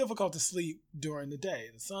know it's difficult to sleep during the day.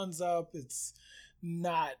 The sun's up. It's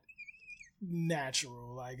not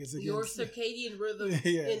natural, like it's against your circadian rhythm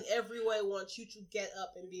in every way wants you to get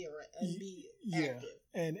up and be active.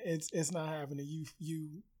 And it's not happening.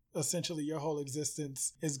 You essentially your whole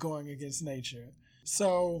existence is going against nature.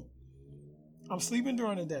 So I'm sleeping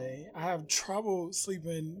during the day. I have trouble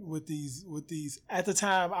sleeping with these at the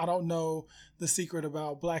time. I don't know the secret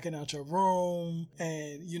about blacking out your room,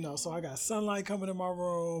 and you know, so I got sunlight coming in my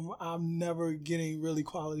room. I'm never getting really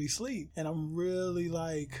quality sleep, and I'm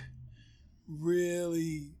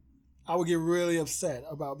I would get really upset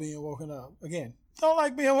about being woken up. Again, don't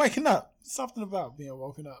like being waken up. Something about being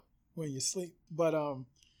woken up when you sleep. But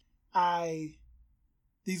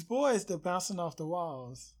these boys, they're bouncing off the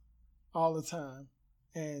walls all the time.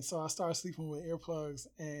 And so I started sleeping with earplugs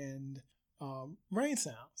and rain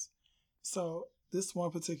sounds. So this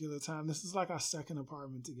one particular time, this is like our second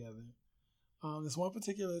apartment together. This one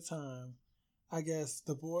particular time, I guess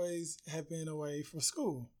the boys had been away for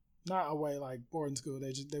school. Not away like boarding school.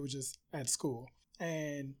 They were just at school,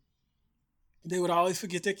 and they would always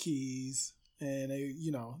forget their keys, and they,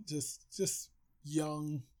 you know, just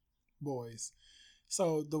young boys.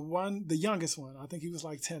 So the youngest one, I think he was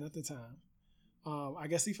like 10 at the time. I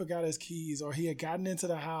guess he forgot his keys, or he had gotten into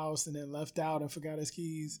the house and then left out and forgot his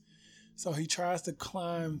keys. So he tries to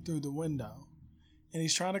climb through the window, and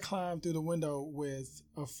he's trying to climb through the window with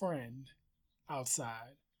a friend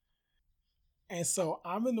outside. And so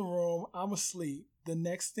I'm in the room, I'm asleep. The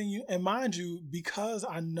next thing and mind you, because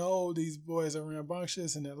I know these boys are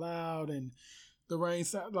rambunctious and they're loud, and the rain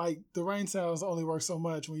sounds only work so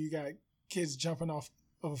much when you got kids jumping off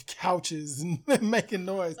of couches and making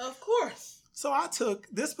noise. Of course. So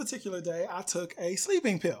this particular day, I took a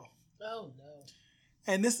sleeping pill. Oh no.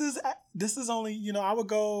 And this is only, you know, I would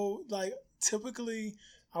go like, typically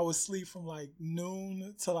I would sleep from like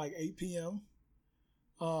noon to like 8 p.m.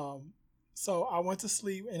 So I went to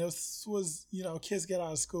sleep, and it was, you know, kids get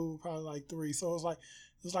out of school probably like 3. So it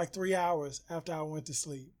was like 3 hours after I went to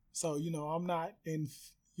sleep. So, you know, I'm not in,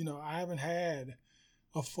 you know, I haven't had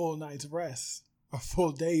a full night's rest, a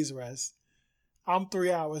full day's rest. I'm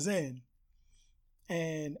 3 hours in,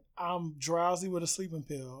 and I'm drowsy with a sleeping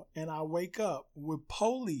pill, and I wake up with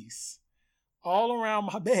police all around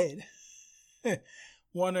my bed,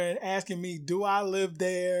 wondering, asking me, do I live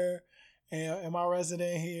there? And am I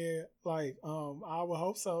resident here? Like, I would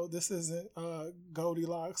hope so. This isn't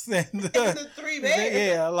Goldilocks and it's a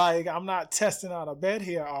 3-bed. Yeah, like I'm not testing out a bed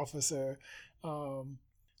here, officer.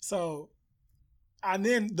 So And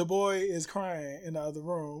then the boy is crying in the other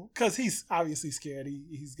room because he's obviously scared.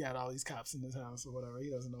 He's got all these cops in his house or whatever.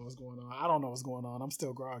 He doesn't know what's going on. I don't know what's going on. I'm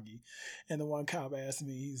still groggy. And the one cop asked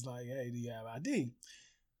me, he's like, hey, do you have ID?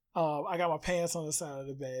 I got my pants on the side of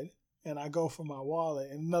the bed, and I go for my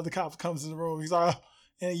wallet, and another cop comes in the room. He's like,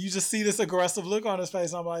 and you just see this aggressive look on his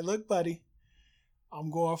face. I'm like, look, buddy,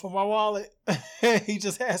 I'm going for my wallet. He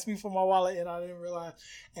just asked me for my wallet, and I didn't realize.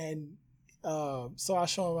 And so I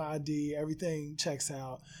show him my ID. Everything checks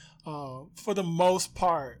out. For the most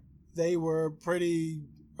part, they were pretty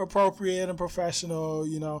appropriate and professional.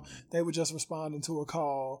 You know, they were just responding to a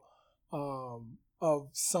call of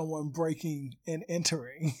someone breaking and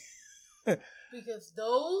entering. Because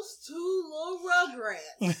those two little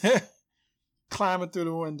rugrats climbing through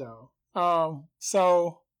the window.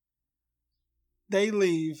 So they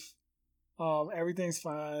leave. Everything's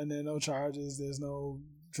fine. There are no charges. There's no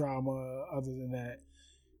drama other than that.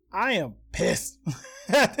 I am pissed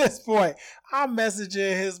at this point. I'm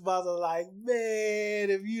messaging his mother like, man,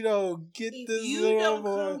 if you don't get if this you little don't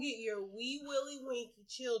boy, come get your wee willy winky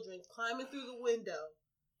children climbing through the window,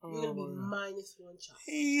 you're gonna be minus one child.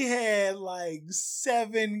 He had like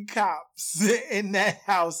 7 cops in that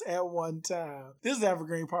house at one time. This is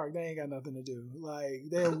Evergreen Park. They ain't got nothing to do. Like,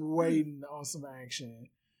 they're waiting on some action.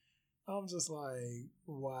 I'm just like,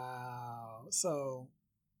 wow. So,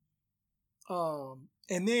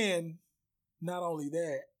 and then not only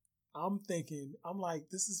that, I'm like,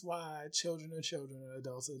 this is why children are children and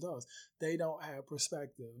adults are adults. They don't have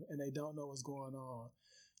perspective and they don't know what's going on.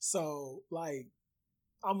 So, like,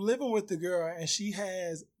 I'm living with the girl and she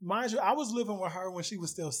has, mind you, I was living with her when she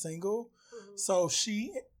was still single. Mm-hmm. So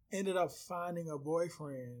she ended up finding a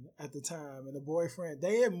boyfriend at the time. And the boyfriend,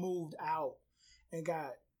 they had moved out and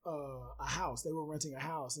got a house. They were renting a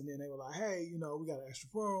house, and then they were like, hey, you know, we got an extra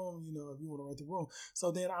room, you know, if you want to rent the room. So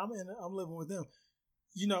then I'm living with them.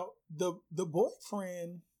 You know, the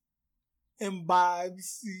boyfriend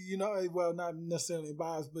imbibes, you know, well, not necessarily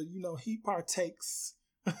imbibes, but, you know, he partakes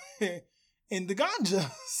in the ganja.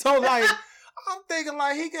 So, like, I'm thinking,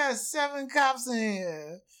 like, he got 7 cops in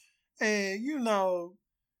here, and, you know,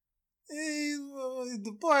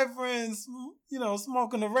 the boyfriend's, you know,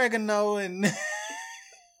 smoking oregano, and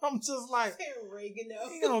I'm just like, he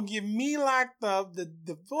gonna get me locked up,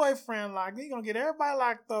 the boyfriend locked, he gonna get everybody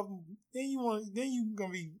locked up. Then you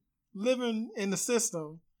gonna be living in the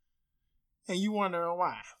system, and you wondering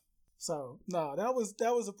why. So no, that was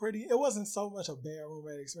a pretty. It wasn't so much a bad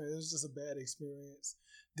roommatic experience. It was just a bad experience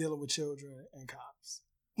dealing with children and cops.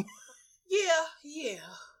 Yeah.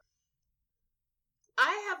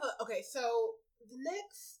 I have okay. So the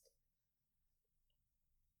next.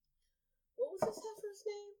 What was this heifer's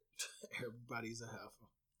name? Everybody's a heifer.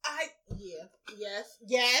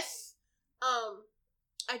 Yes.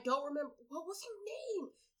 I don't remember. What was her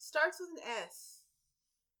name? Starts with an S.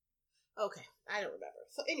 Okay, I don't remember.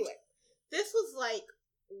 So anyway, this was like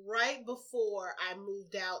right before I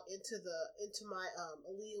moved out into my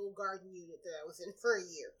illegal garden unit that I was in for a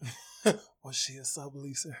year. Was she a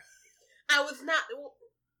subleaser? I was not.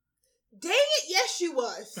 Dang it! Yes, she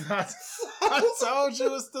was. I told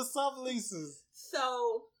you it's the subleases.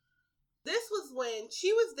 So this was when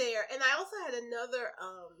she was there, and I also had another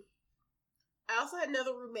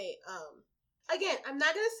roommate. Again, I'm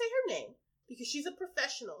not gonna say her name because she's a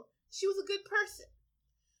professional. She was a good person,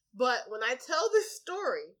 but when I tell this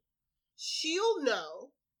story, she'll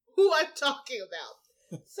know who I'm talking about.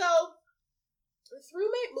 So this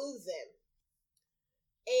roommate moves in,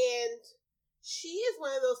 and she is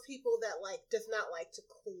one of those people that like does not like to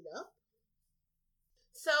clean up.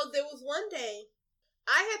 So there was one day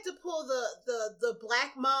I had to pull the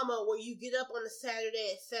black mama where you get up on a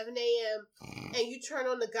Saturday at 7 a.m. and you turn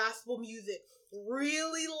on the gospel music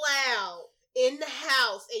really loud in the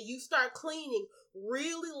house and you start cleaning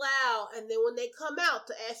really loud, and then when they come out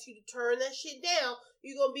to ask you to turn that shit down,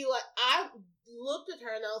 you're going to be like, I looked at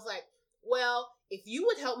her and I was like, well, if you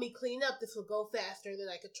would help me clean up, this will go faster and then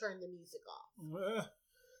I could turn the music off.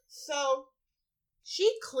 So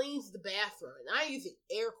she cleans the bathroom, and I use the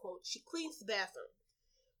air quotes. She cleans the bathroom.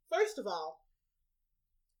 First of all,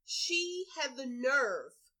 she had the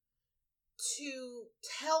nerve to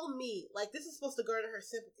tell me, like, this is supposed to garner her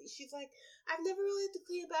sympathy. She's like, I've never really had to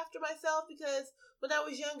clean up after myself because when I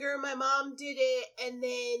was younger, my mom did it, and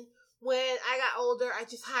then when I got older, I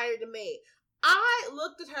just hired a maid. I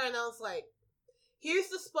looked at her and I was like, here's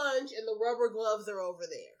the sponge and the rubber gloves are over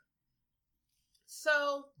there.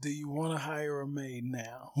 So, do you want to hire a maid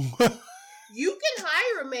now? You can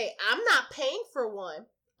hire a maid. I'm not paying for one.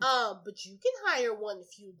 But you can hire one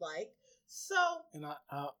if you'd like. So, and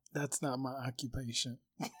I that's not my occupation.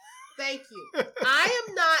 Thank you. I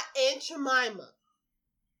am not Aunt Jemima.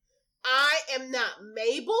 I am not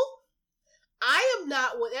Mabel. I am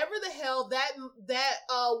not whatever the hell that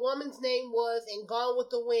woman's name was in Gone with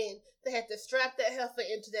the Wind that had to strap that heifer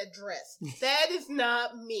into that dress. That is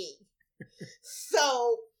not me.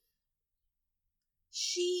 So,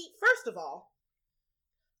 first of all,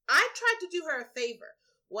 I tried to do her a favor.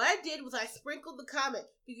 What I did was I sprinkled the Comet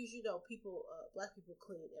because black people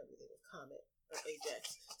clean everything with Comet or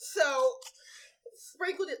Ajax. So,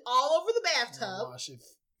 sprinkled it all over the bathtub. Wash it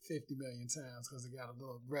 50 million times because it got a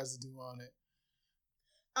little residue on it.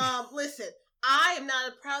 Listen, I am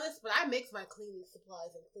not a proudest, but I mix my cleaning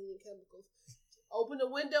supplies and cleaning chemicals. Open the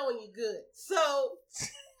window and you're good. So,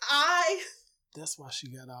 That's why she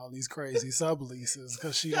got all these crazy subleases,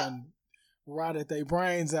 because she done rotted their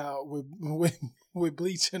brains out with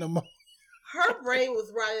bleach in them. Her brain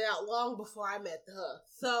was rotted out long before I met her.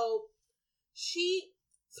 So, she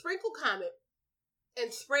sprinkled Comet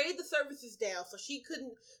and sprayed the surfaces down so she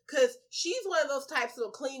couldn't, because she's one of those types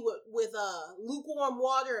that'll clean with lukewarm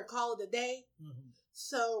water and call it a day. Mm-hmm.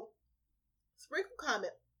 So, sprinkle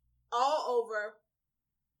Comet all over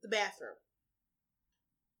the bathroom.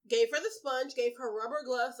 Gave her the sponge, gave her rubber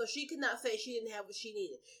gloves so she could not say she didn't have what she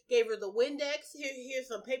needed. Gave her the Windex, here's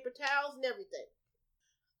some paper towels and everything.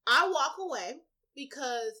 I walk away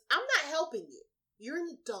because I'm not helping you. You're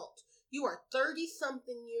an adult. You are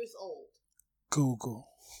 30-something years old. Google.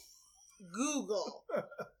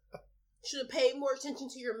 Should have paid more attention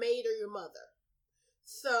to your maid or your mother.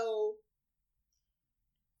 So.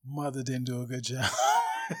 Mother didn't do a good job.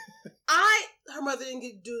 Her mother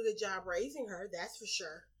didn't do a good job raising her, that's for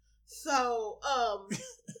sure. So,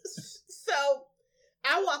 so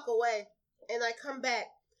I walk away and I come back.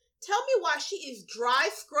 Tell me why she is dry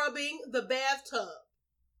scrubbing the bathtub.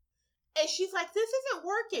 And she's like, this isn't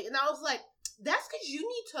working. And I was like, that's because you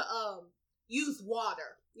need to use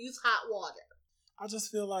water. Use hot water. I just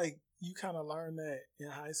feel like you kind of learn that in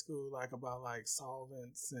high school, like about like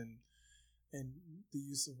solvents and the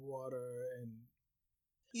use of water. And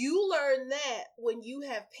you learn that when you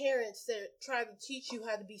have parents that are trying to teach you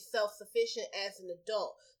how to be self-sufficient as an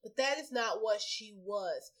adult. But that is not what she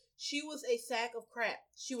was. She was a sack of crap.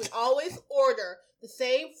 She would always order the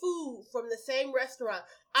same food from the same restaurant.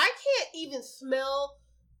 I can't even smell.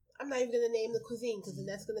 I'm not even going to name the cuisine because then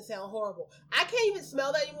that's going to sound horrible. I can't even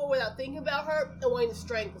smell that anymore without thinking about her and wanting to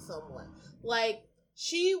strangle someone. Like,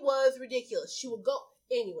 she was ridiculous. She would go.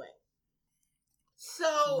 Anyway.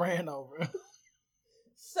 So. Ran over.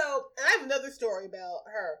 So, and I have another story about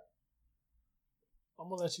her. I'm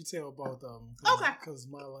going to let you tell both of them. Okay. Because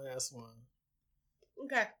my last one.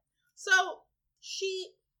 Okay. So,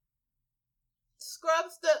 she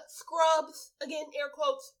scrubs, again, air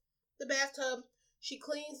quotes, the bathtub. She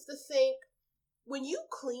cleans the sink. When you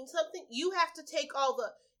clean something, you have to take all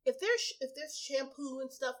the, if there's shampoo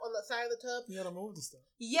and stuff on the side of the tub. You gotta move the stuff.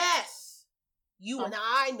 Yes. And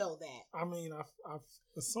I know that. I mean, I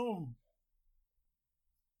assume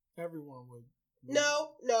everyone would.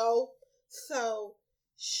 No. So,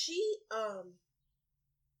 she,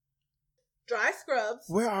 dry scrubs.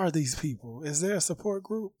 Where are these people? Is there a support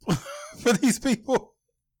group for these people?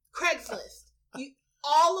 Craigslist.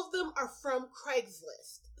 All of them are from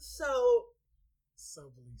Craigslist. So.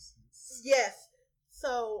 Subleases. Yes.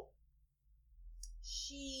 So,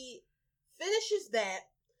 she finishes that.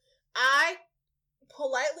 I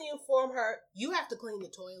politely inform her, you have to clean the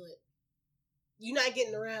toilet. You're not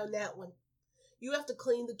getting around that one. You have to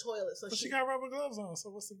clean the toilet. So but she got rubber gloves on, so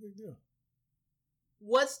what's the big deal?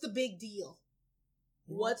 What's the big deal?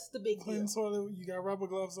 What's the big deal? Clean the toilet, you got rubber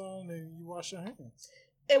gloves on, and you wash your hands.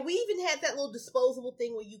 And we even had that little disposable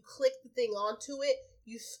thing where you click the thing onto it,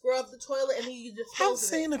 you scrub the toilet, and then you dispose of it. I've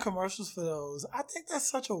seen the commercials for those. I think that's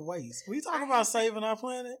such a waste. We talk about saving our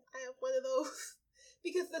planet. I have one of those.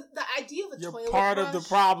 Because the idea of a toilet brush. You're part of the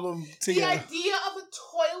problem, Tia. The idea of a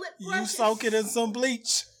toilet brush. You soak it in some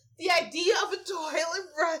bleach. The idea of a toilet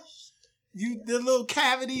brush. The little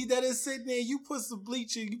cavity that is sitting there, you put some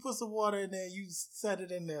bleach in, you put some water in there, you set it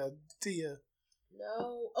in there, Tia.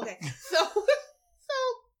 No. Okay. So,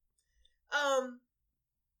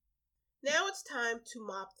 now it's time to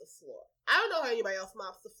mop the floor. I don't know how anybody else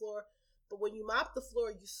mops the floor, but when you mop the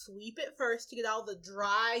floor, you sweep it first to get all the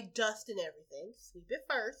dry dust and everything. Sweep it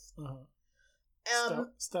first. Uh-huh.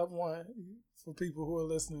 Step one, for people who are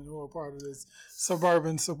listening who are part of this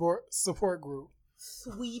Suburban support group.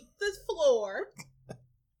 Sweep the floor.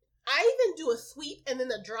 I even do a sweep and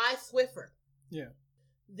then a dry Swiffer. Yeah.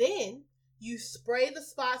 Then you spray the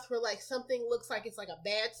spots where like something looks like it's like a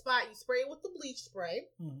bad spot. You spray it with the bleach spray.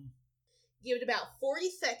 Mm-hmm. Give it about 40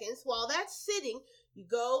 seconds. While that's sitting, you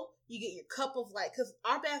go, you get your cup of because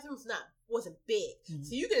our bathroom's wasn't big. Mm-hmm.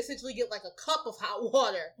 So you can essentially get like a cup of hot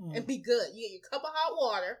water and be good. You get your cup of hot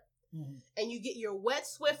water and you get your wet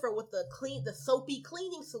Swiffer with the soapy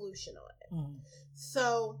cleaning solution on it. Mm-hmm.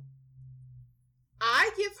 So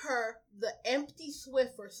I give her the empty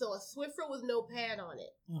Swiffer, so a Swiffer with no pad on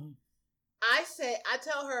it. Mm-hmm. I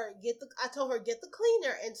tell her get the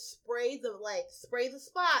cleaner and spray the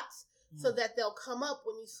spots so that they'll come up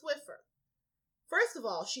when you Swiffer. First of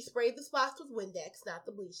all, she sprayed the spots with Windex, not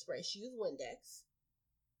the bleach spray. She used Windex.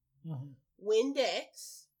 Mm-hmm.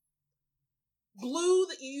 Windex. Glue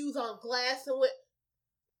that you use on glass and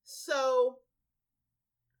So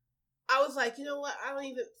I was like, you know what?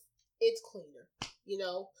 It's cleaner.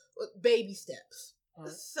 With baby steps.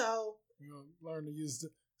 Right. So you're gonna learn to use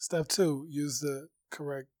step 2, use the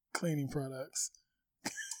correct cleaning products.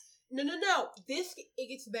 No. It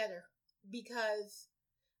gets better because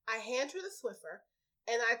I hand her the Swiffer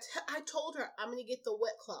and I told her I'm going to get the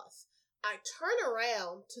wet cloth. I turn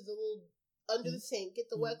around to the little under the sink, get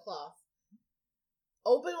the wet cloth,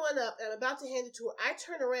 open one up, and I'm about to hand it to her. I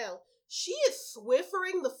turn around. She is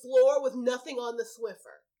Swiffering the floor with nothing on the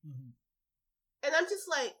Swiffer. Mm-hmm. And I'm just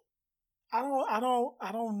like, I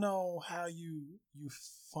don't know how you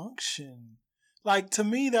function. Like, to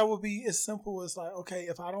me, that would be as simple as like, okay,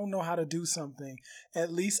 if I don't know how to do something,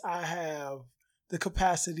 at least I have the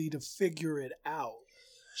capacity to figure it out.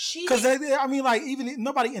 Because even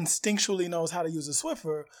nobody instinctually knows how to use a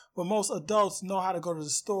Swiffer, but most adults know how to go to the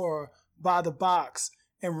store, buy the box,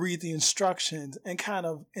 and read the instructions and kind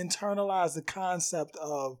of internalize the concept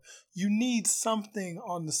of you need something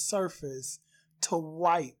on the surface to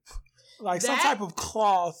wipe. Like some type of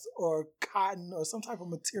cloth or cotton or some type of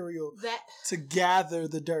material to gather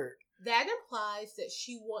the dirt. That implies that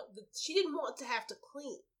she didn't want to have to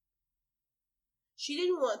clean. She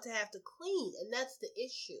didn't want to have to clean, and that's the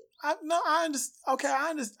issue. I understand. Okay,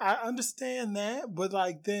 I understand that, but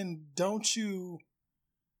like, then don't you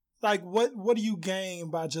like what do you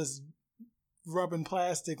gain by just rubbing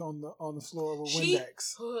plastic on the floor with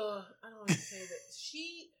Windex? I don't want to say that.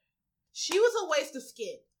 She was a waste of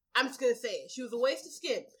skin. I'm just going to say it. She was a waste of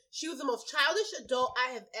skin. She was the most childish adult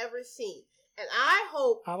I have ever seen. And I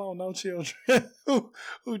hope... I don't know children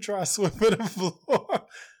who try sweeping the floor.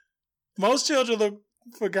 Most children look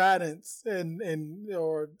for guidance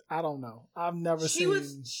or I don't know. I've never seen...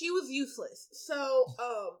 She was useless. So,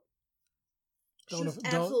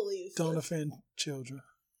 absolutely useless. Don't offend children.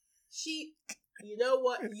 You know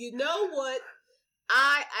what?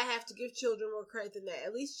 I have to give children more credit than that.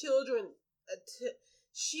 At least children...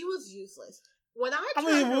 She was useless. When I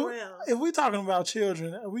turned around... If we're talking about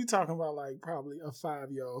children, we're talking about like probably a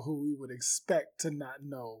 5-year-old who we would expect to not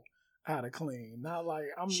know how to clean. Not like...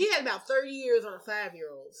 She had about 30 years on a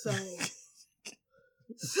 5-year-old. So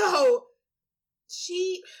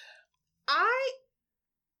I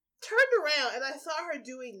turned around and I saw her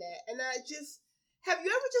doing that. And I just... Have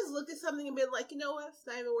you ever just looked at something and been like, you know what? It's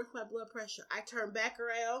not even worth my blood pressure. I turned back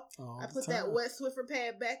around. I put that wet Swiffer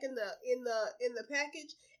pad back in the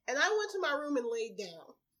package, and I went to my room and laid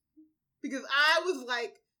down because I was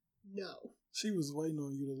like, no. She was waiting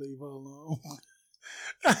on you to leave her alone.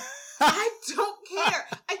 I don't care.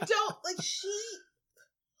 I don't like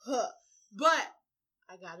but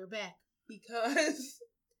I got her back because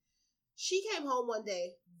she came home one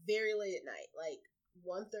day very late at night, like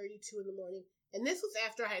 1:32 in the morning. And this was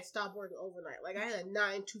after I had stopped working overnight. Like, I had a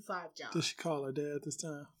 9 to 5 job. Did she call her dad this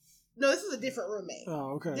time? No, this is a different roommate.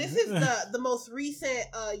 Oh, okay. This is the most recent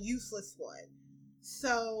useless one.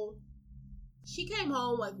 So, she came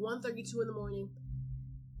home like 1:32 in the morning.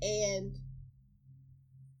 And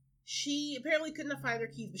she apparently couldn't find her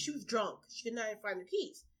keys. But she was drunk. She could not even find her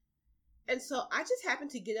keys. And so, I just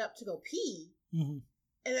happened to get up to go pee. Mm-hmm.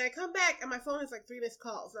 And then I come back and my phone has like 3 missed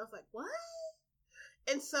calls. And I was like, what?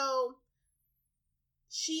 And so...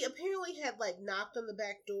 She apparently had, like, knocked on the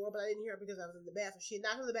back door, but I didn't hear her because I was in the bathroom. She had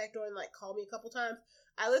knocked on the back door and, like, called me a couple times.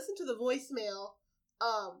 I listened to the voicemail.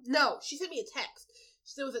 No, she sent me a text.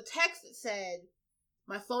 There was a text that said,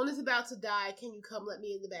 my phone is about to die. Can you come let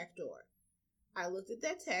me in the back door? I looked at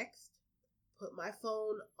that text, put my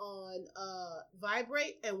phone on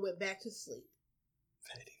vibrate, and went back to sleep.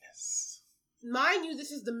 Pettiness. Mind you,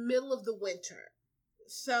 this is the middle of the winter.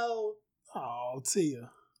 So... Oh,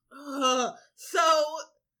 Tia. So,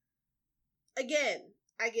 again,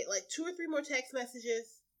 I get like 2 or 3 more text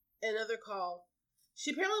messages and another call.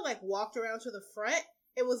 She apparently like walked around to the front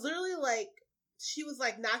and was literally like, she was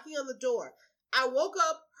like knocking on the door. I woke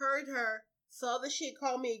up, heard her, saw that she had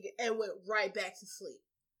called me and went right back to sleep.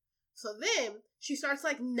 So then she starts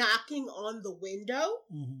like knocking on the window.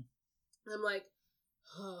 And I'm like,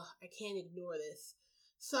 I can't ignore this.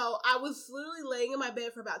 So I was literally laying in my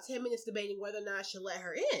bed for about 10 minutes debating whether or not I should let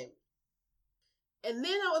her in. And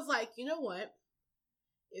then I was like, you know what?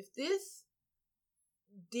 If this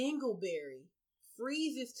dingleberry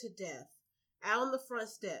freezes to death out on the front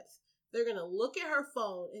steps, they're going to look at her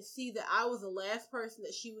phone and see that I was the last person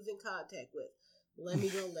that she was in contact with. Let me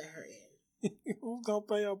go let her in. Who's going to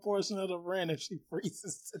pay a portion of the rent if she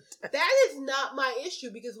freezes to death? That is not my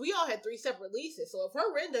issue because we all had 3 separate leases. So if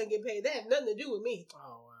her rent doesn't get paid, that has nothing to do with me.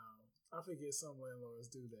 Oh, wow. I forget some landlords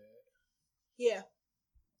do that. Yeah.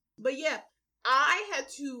 But yeah, I had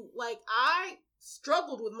to, I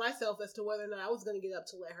struggled with myself as to whether or not I was going to get up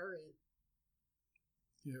to let her in.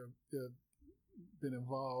 Yeah. Been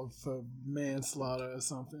involved for manslaughter or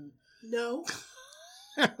something? No.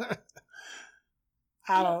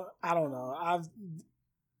 I don't know.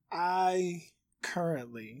 I'm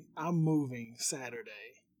moving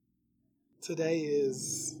Saturday. Today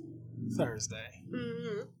is Thursday.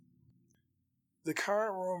 Mm-hmm. The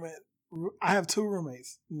current roommate, I have 2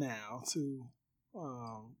 roommates now, two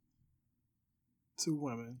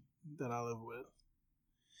women that I live with.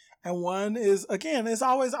 And one is, again, I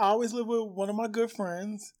always live with one of my good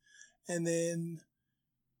friends. And then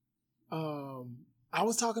I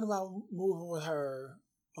was talking about moving with her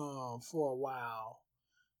for a while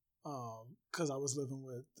because I was living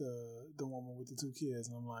with the woman with the 2 kids.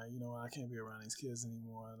 And I'm like, you know what, I can't be around these kids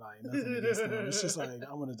anymore. Like, nothing against them. It's just like,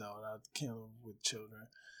 I'm an adult. I can't live with children.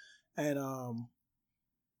 And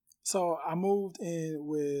so I moved in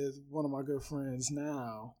with one of my good friends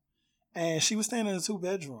now. And she was staying in a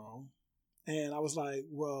 2-bedroom. And I was like,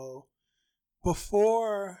 well,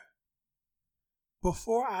 before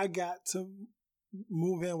I got to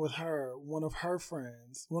move in with her, one of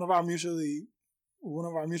our mutual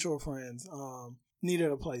friends,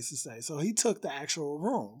 needed a place to stay. So he took the actual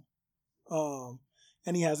room.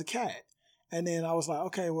 And he has a cat. And then I was like,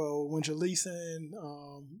 okay, well, when you're leasing,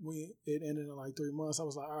 it ended in like 3 months. I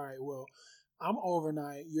was like, all right, well, I'm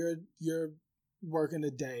overnight. You're working a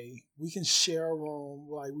day. We can share a room.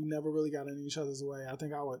 Like, we never really got in each other's way. I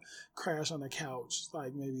think I would crash on the couch,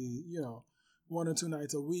 like maybe, 1 or 2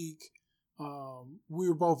 nights a week. We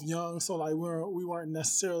were both young, so like we weren't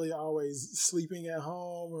necessarily always sleeping at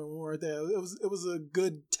home, or we weren't there. It was a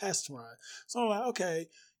good test run. So I'm like, okay,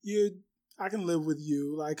 I can live with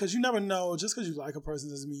you, like, because you never know. Just because you like a person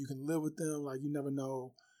doesn't mean you can live with them. Like, you never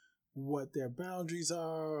know what their boundaries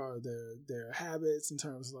are or their habits in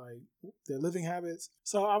terms of like their living habits.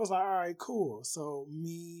 So I was like, all right, cool. So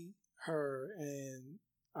me, her, and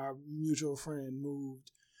our mutual friend moved,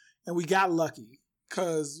 and we got lucky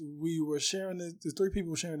because we were sharing the 3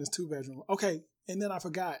 people were sharing this 2-bedroom. Okay, and then I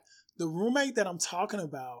forgot, the roommate that I'm talking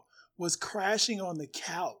about was crashing on the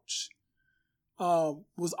couch.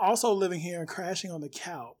 Was also living here and crashing on the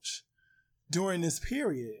couch during this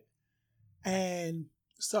period. And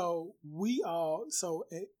so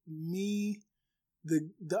me,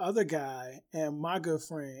 the other guy, and my good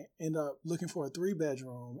friend end up looking for a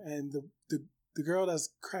 3-bedroom, and the girl that's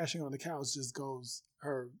crashing on the couch just goes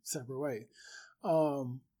her separate way.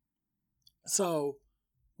 So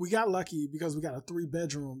we got lucky because we got a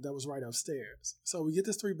 3-bedroom that was right upstairs. So we get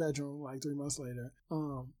this 3-bedroom like 3 months later.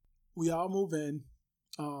 We all move in.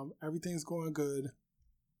 Everything's going good.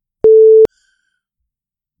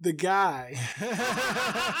 The guy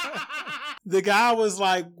was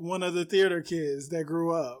like one of the theater kids that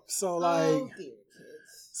grew up. So like,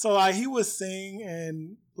 he would sing,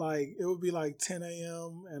 and like it would be like 10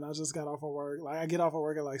 a.m. and I just got off of work. Like, I get off of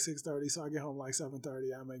work at like 6:30, so I get home like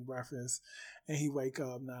 7:30. I make breakfast, and he wake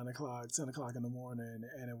up 9 o'clock, 10 o'clock in the morning,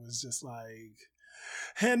 and it was just like,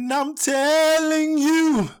 and I'm telling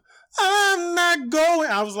you, I'm not going.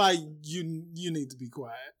 I was like, you need to be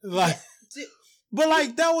quiet. Like, but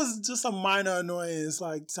like that was just a minor annoyance.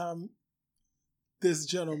 Like, this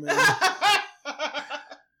gentleman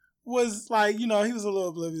was like, he was a little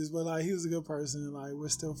oblivious, but like he was a good person. Like, we're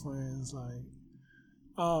still friends. Like,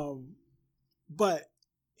 but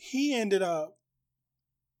he ended up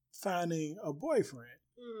finding a boyfriend,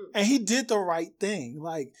 and he did the right thing.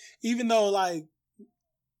 Like, even though like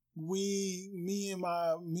me and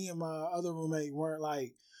my other roommate weren't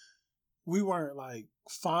like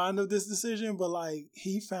fond of this decision, but like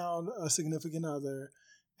he found a significant other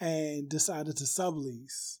and decided to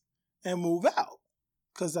sublease and move out,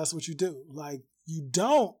 because that's what you do. Like,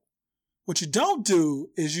 what you don't do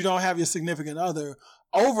is you don't have your significant other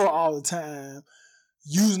over all the time,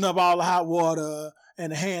 using up all the hot water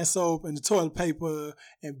and the hand soap and the toilet paper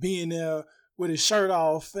and being there with his shirt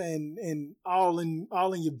off and all in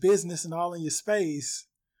your business and all in your space,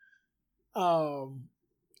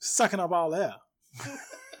 sucking up all air.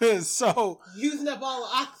 So using up all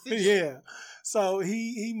the oxygen. Yeah. So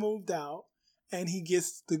he moved out and he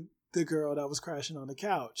gets the girl that was crashing on the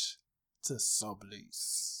couch to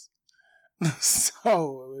sublease.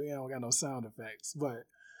 So we don't got no sound effects, but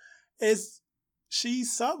she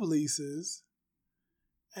subleases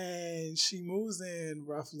and she moves in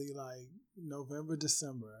roughly like November,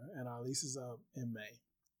 December, and our lease is up in May.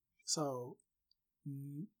 So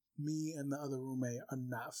me and the other roommate are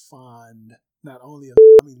not fond not only of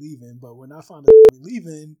me leaving, but we're not fond of me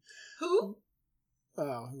leaving. Who?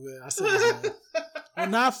 Oh, I said his name. We're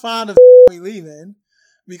not fond of me leaving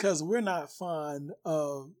because we're not fond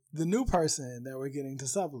of the new person that we're getting to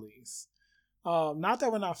sublease. Not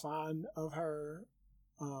that we're not fond of her,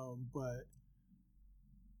 but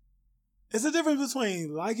it's a difference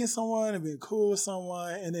between liking someone and being cool with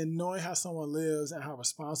someone and then knowing how someone lives and how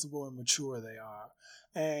responsible and mature they are.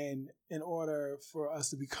 And in order for us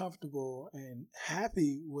to be comfortable and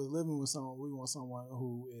happy with living with someone, we want someone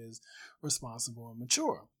who is responsible and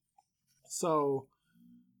mature. So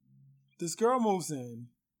this girl moves in.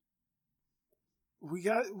 We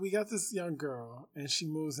got this young girl, and she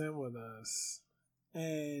moves in with us,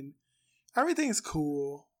 and everything's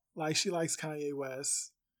cool. Like, she likes Kanye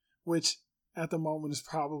West, which at the moment is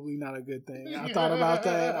probably not a good thing. I thought about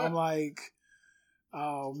that. I'm like,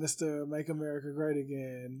 oh, Mr. Make America Great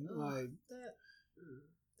Again. Like,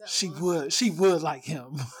 she would like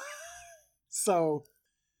him. So,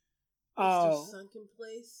 Mr. Sunken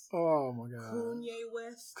Place. Oh my God. Kanye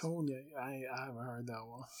West. Kanye. I haven't heard that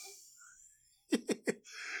one.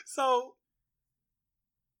 So,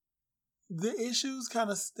 the issues kind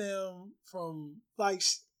of stem from, like,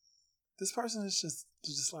 this person is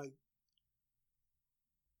just like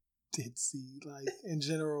ditzy, like, in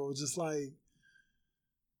general, just like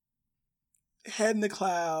head in the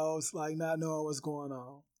clouds, like not knowing what's going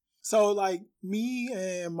on. So, like, me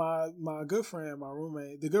and my good friend, my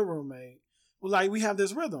roommate, the good roommate, like, we have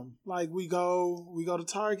this rhythm. Like, we go to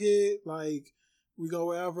Target, like, we go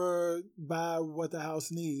wherever, buy what the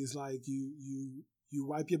house needs. Like, you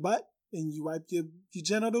wipe your butt and you wipe your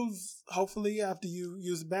genitals. Hopefully, after you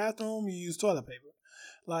use the bathroom, you use toilet paper.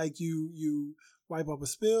 Like, you wipe up a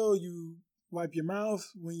spill, you wipe your mouth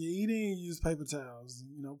when you're eating, you use paper towels.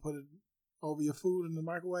 You know, put it over your food in the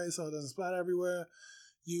microwave so it doesn't splatter everywhere.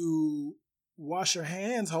 You wash your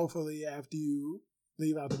hands, hopefully, after you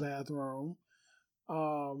leave out the bathroom.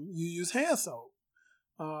 You use hand soap.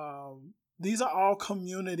 These are all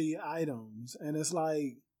community items. And it's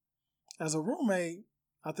like, as a roommate,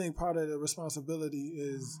 I think part of the responsibility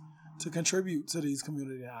is to contribute to these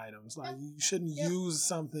community items. Like, you shouldn't use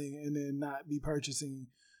something and then not be purchasing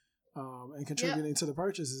and contributing to the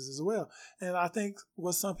purchases as well. And I think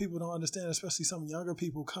what some people don't understand, especially some younger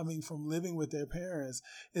people coming from living with their parents,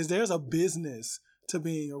 is there's a business to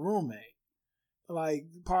being a roommate. Like,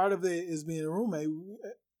 part of it is being a roommate.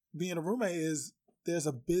 Being a roommate is there's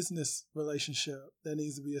a business relationship that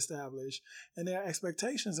needs to be established, and there are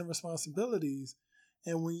expectations and responsibilities.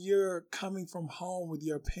 And when you're coming from home with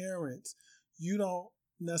your parents, you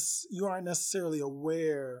aren't necessarily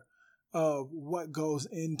aware of what goes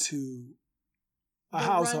into a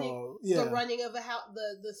household. The running of a house,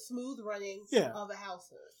 the smooth running of a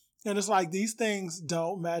household. And it's like, these things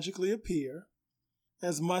don't magically appear.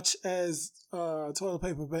 As much as toilet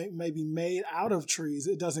paper may be made out of trees,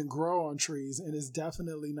 it doesn't grow on trees, and it's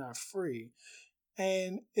definitely not free.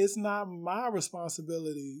 And it's not my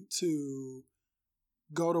responsibility to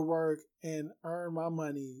go to work and earn my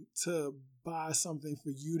money to buy something for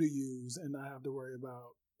you to use and not have to worry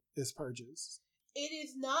about its purchase. It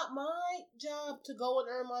is not my job to go and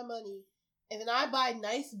earn my money, and then I buy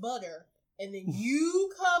nice butter, and then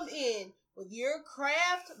you come in with your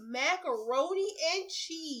Kraft macaroni and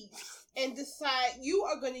cheese and decide you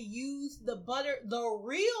are going to use the butter, the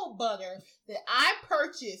real butter that I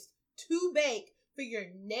purchased to bake for your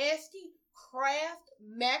nasty Kraft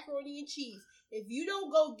macaroni and cheese. If you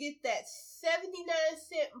don't go get that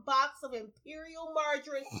 79-cent box of Imperial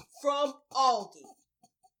margarine from Aldi.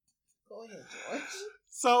 Go ahead, George.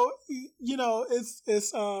 So, you know, it's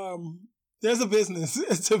there's a business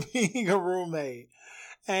to being a roommate.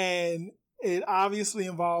 And it obviously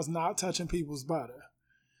involves not touching people's butter.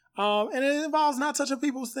 And it involves not touching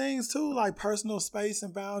people's things too, like personal space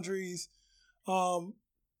and boundaries.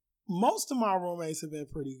 Most of my roommates have been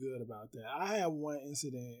pretty good about that. I had one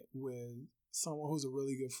incident with someone who's a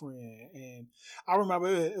really good friend. And I remember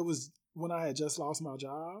it was when I had just lost my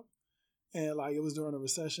job. And like, it was during a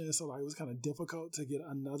recession. So like, it was kind of difficult to get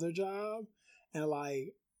another job. And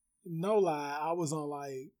like, no lie, I was on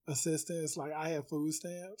like assistance. Like I had food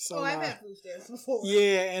stamps. So I've had food stamps before.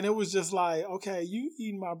 Yeah, and it was just like, okay, you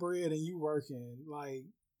eating my bread and you working. Like,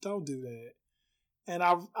 don't do that. And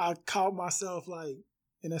I caught myself like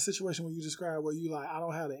in that situation where you described where you like, I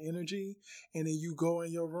don't have the energy, and then you go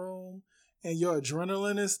in your room and your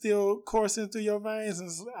adrenaline is still coursing through your veins.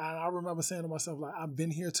 And I remember saying to myself, like, I've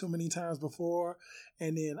been here too many times before.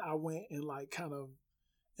 And then I went and like kind of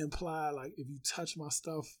implied, like, if you touch my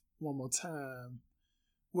stuff one more time,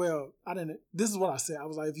 well, I didn't, this is what I said. I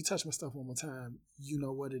was like, if you touch my stuff one more time, you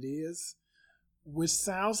know what it is, which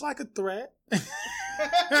sounds like a threat.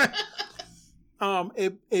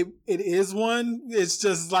 It is one. It's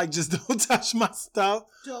just like, just don't touch my stuff.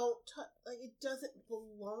 Don't touch, like, it doesn't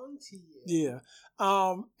belong to you. Yeah.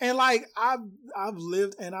 And like I've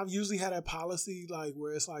lived, and I've usually had that policy like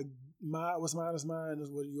where it's like, what's mine is mine, is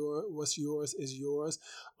what's yours is yours,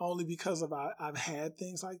 only because of I've had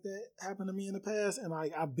things like that happen to me in the past, and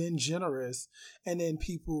like I've been generous, and then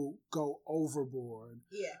people go overboard.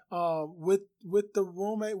 Yeah. With the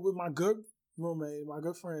roommate, with my good roommate, my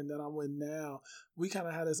good friend that I'm with now, we kind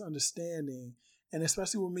of had this understanding, and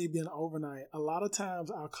especially with me being overnight, a lot of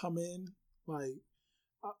times I'll come in like,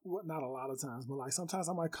 not a lot of times, but like sometimes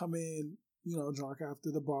I might come in, you know, drunk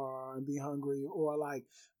after the bar and be hungry, or like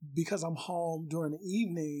because I'm home during the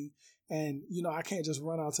evening and, you know, I can't just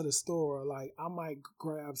run out to the store. Like I might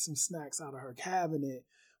grab some snacks out of her cabinet,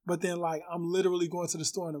 but then like I'm literally going to the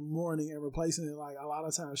store in the morning and replacing it. Like a lot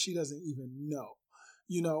of times she doesn't even know,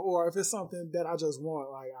 you know, or if it's something that I just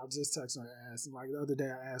want, like I'll just text her and ask. Like the other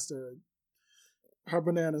day I asked her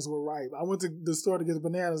bananas were ripe. I went to the store to get the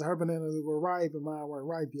bananas. Her bananas were ripe and mine weren't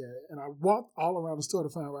ripe yet. And I walked all around the store to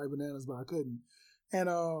find ripe bananas, but I couldn't. And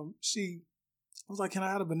she was like, can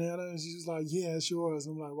I have a banana? And she was like, yeah, it's yours.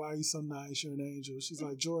 I'm like, why are you so nice? You're an angel. She's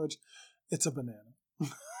like, George, it's a banana.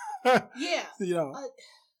 Yeah. You know.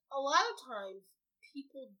 A lot of times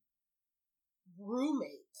people,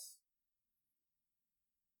 roommates,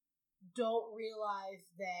 don't realize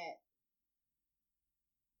that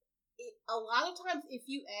a lot of times, if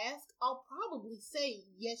you ask, I'll probably say,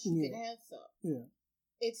 yes, you can have some. Yeah.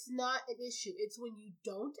 It's not an issue. It's when you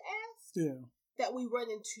don't ask that we run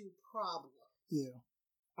into problems. Yeah.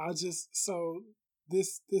 I just, so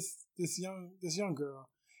this young girl,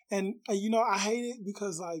 and you know, I hate it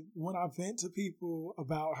because like when I vent to people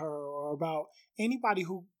about her or about anybody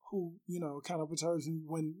who you know kind of perturbs me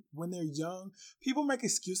when they're young, people make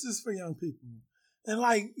excuses for young people. And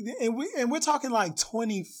like, and we're talking like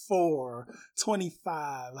 24,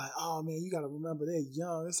 25. Like, oh man, you got to remember they're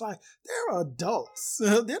young. It's like they're adults.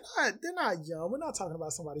 They're not young. We're not talking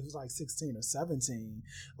about somebody who's like 16 or 17.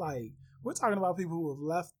 Like, we're talking about people who have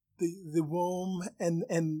left the womb and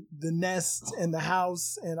the nest and the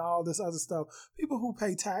house and all this other stuff. People who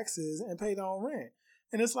pay taxes and pay their own rent.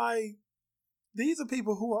 And it's like, these are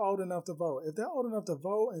people who are old enough to vote. If they're old enough to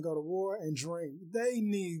vote and go to war and drink, they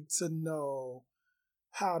need to know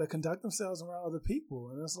how to conduct themselves around other people.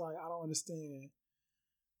 And it's like, I don't understand.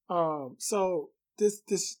 So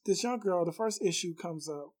this young girl, the first issue comes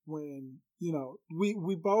up when, you know,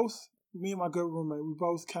 we both, me and my good roommate, we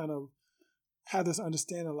both kind of had this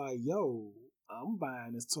understanding like, yo, I'm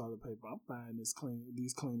buying this toilet paper, I'm buying these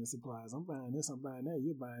cleaning supplies, I'm buying this, I'm buying that,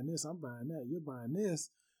 you're buying this, I'm buying that, you're buying this.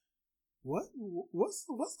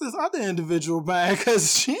 What's this other individual buying?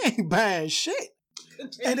 Because she ain't buying shit.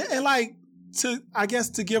 And like,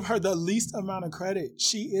 to give her the least amount of credit,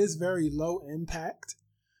 she is very low impact,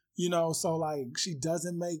 you know, so like she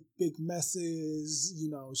doesn't make big messes,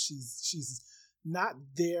 you know, she's not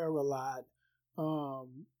there a lot.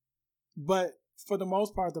 But for the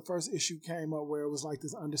most part, the first issue came up where it was like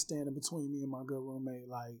this understanding between me and my good roommate,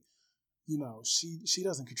 like, you know, she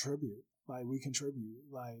doesn't contribute, like we contribute,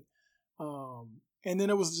 like, and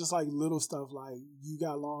then it was just like little stuff like you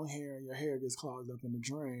got long hair and your hair gets clogged up in the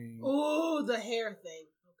drain. Oh, the hair thing.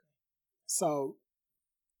 Okay. So,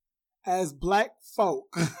 as black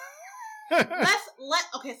folk,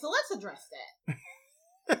 let's address that.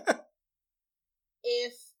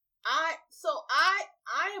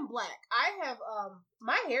 I am black. I have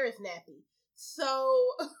my hair is nappy. So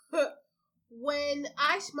when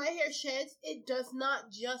my hair sheds, it does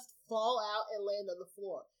not just fall out and land on the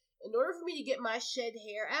floor. In order for me to get my shed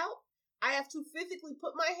hair out, I have to physically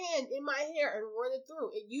put my hand in my hair and run it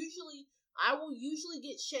through. I will usually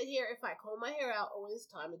get shed hair if I comb my hair out or when it's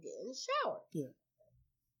time to get in the shower. Yeah.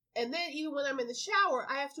 And then even when I'm in the shower,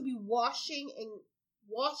 I have to be washing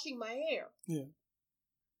my hair. Yeah.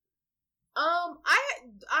 I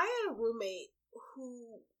had a roommate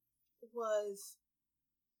who was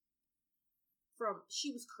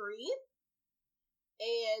Korean.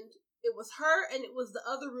 and it was her and it was the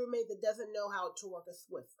other roommate that doesn't know how to work a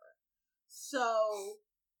Swiffer. So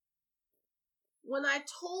when I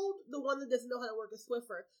told the one that doesn't know how to work a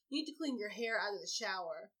Swiffer, you need to clean your hair out of the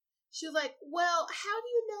shower, she was like, well, how do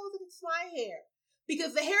you know that it's my hair?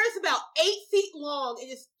 Because the hair is about 8 feet long, it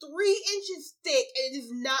is 3 inches thick, and it is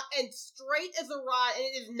not, and straight as a rod, and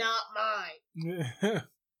it is not mine.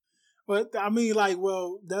 But I mean, like,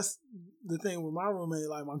 well, that's the thing with my roommate.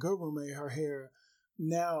 Like, my good roommate, her hair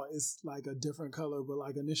now is like a different color, but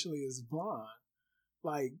like initially it's blonde,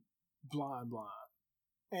 like blonde,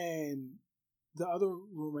 and the other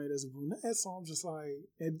roommate is a brunette. So I'm just like,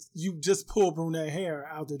 and you just pull brunette hair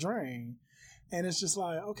out the drain, and it's just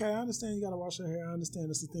like, okay, I understand you got to wash your hair. I understand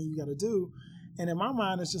it's the thing you got to do, and in my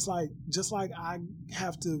mind, it's just like I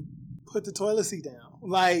have to put the toilet seat down.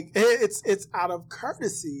 Like it's out of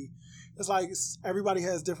courtesy. It's like everybody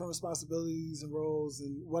has different responsibilities and roles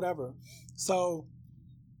and whatever. So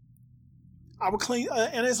I would clean,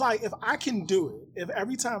 and it's like if I can do it, if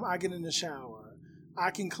every time I get in the shower,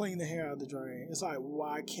 I can clean the hair out of the drain. It's like,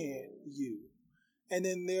 why can't you? And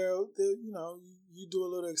then you do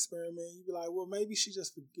a little experiment. You be like, well, maybe she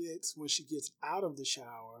just forgets when she gets out of the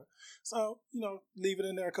shower. So, leave it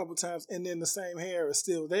in there a couple times, and then the same hair is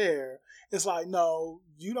still there. It's like, no,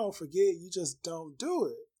 you don't forget. You just don't do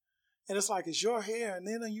it. And it's like, it's your hair. And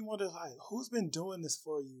then you wonder, like, who's been doing this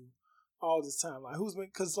for you all this time? Like,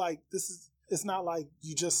 because, like, it's not like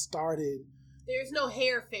you just started. There's no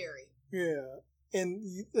hair fairy. Yeah. And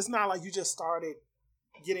it's not like you just started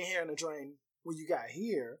getting hair in the drain when you got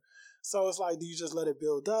here. So it's like, do you just let it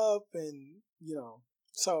build up? And,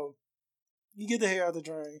 so you get the hair out of the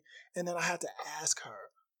drain. And then I had to ask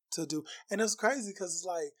her to do. And it's crazy because it's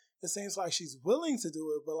like, it seems like she's willing to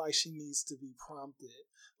do it, but like she needs to be prompted.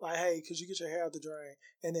 Like, hey, could you get your hair out the drain?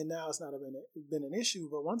 And then now it's not been an issue.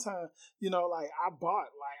 But one time,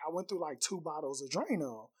 I went through like 2 bottles of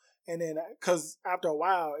Drano. And then, because after a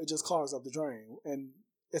while, it just clogs up the drain. And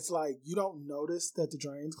it's like, you don't notice that the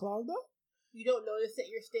drain's clogged up. You don't notice that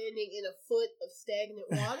you're standing in a foot of stagnant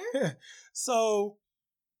water? So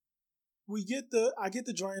I get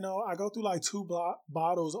the Drano. I go through like 2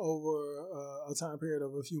 bottles over a time period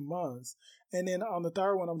of a few months. And then on the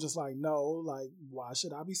third one, I'm just like, no, like, why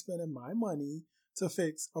should I be spending my money to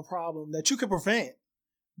fix a problem that you could prevent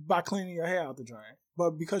by cleaning your hair out the drain?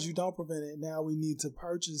 But because you don't prevent it, now we need to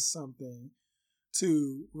purchase something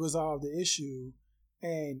to resolve the issue,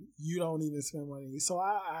 and you don't even spend money. So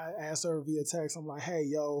I asked her via text, I'm like, hey,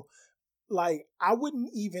 yo, like, I wouldn't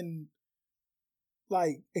even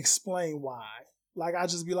like explain why. Like, I'd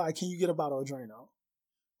just be like, can you get a bottle of Drano?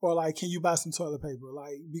 Or like, can you buy some toilet paper?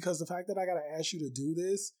 Like, because the fact that I gotta ask you to do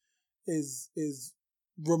this is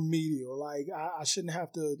remedial. Like, I shouldn't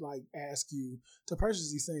have to like ask you to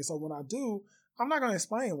purchase these things. So when I do, I'm not gonna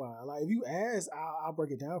explain why. Like, if you ask, I'll break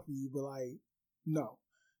it down for you. But like, no,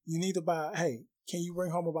 you need to buy. Hey, can you bring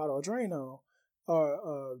home a bottle of Drano?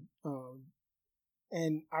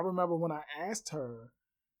 And I remember when I asked her,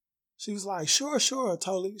 she was like, sure,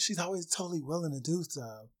 totally. She's always totally willing to do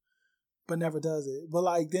stuff, but never does it. But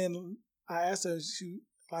like, then I asked her, she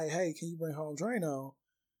like, hey, can you bring home Drano?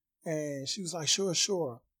 And she was like,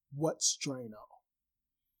 sure. What's Drano?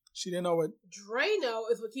 She didn't know what. Drano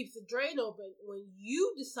is what keeps the drain open when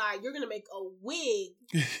you decide you're going to make a wig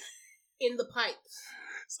in the pipes.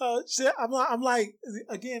 So I'm like,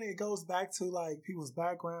 again, it goes back to like people's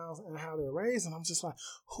backgrounds and how they're raised. And I'm just like,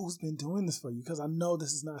 who's been doing this for you? Because I know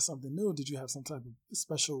this is not something new. Did you have some type of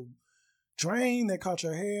special drain that caught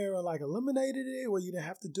your hair or like eliminated it where you didn't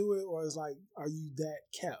have to do it? Or is like, are you that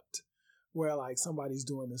kept where like somebody's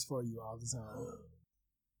doing this for you all the time?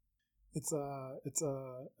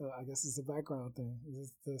 I guess it's a background thing.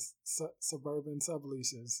 It's the Suburban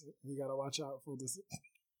Subleasers. We got to watch out for this.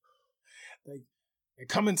 They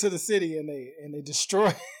come into the city and they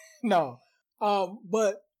destroy. No.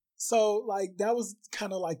 But so like that was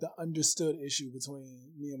kind of like the understood issue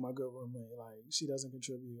between me and my good roommate. Like, she doesn't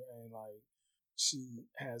contribute and like she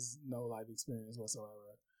has no life experience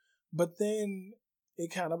whatsoever. But then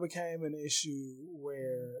it kind of became an issue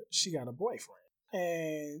where she got a boyfriend.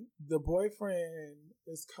 And the boyfriend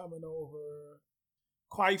is coming over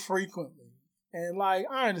quite frequently. And like,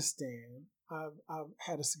 I understand. I've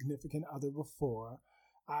had a significant other before.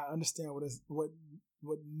 I understand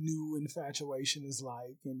what new infatuation is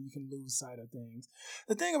like, and you can lose sight of things.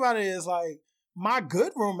 The thing about it is, like, my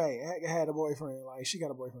good roommate had a boyfriend. Like, she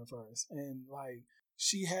got a boyfriend first, and like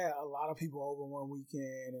she had a lot of people over one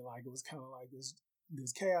weekend, and like it was kind of like this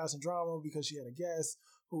there's chaos and drama because she had a guest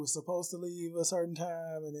who was supposed to leave a certain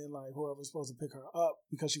time, and then like whoever was supposed to pick her up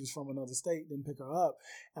because she was from another state didn't pick her up,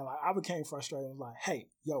 and like I became frustrated. I was like, hey,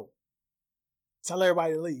 yo, tell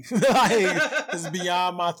everybody to leave. Like, it's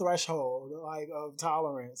beyond my threshold, like, of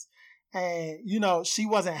tolerance. And, you know, she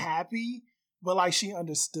wasn't happy, but like she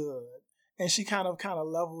understood. And she kind of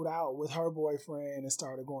leveled out with her boyfriend and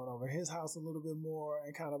started going over his house a little bit more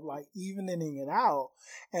and kind of like evening it out.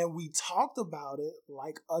 And we talked about it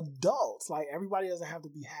like adults. Like, everybody doesn't have to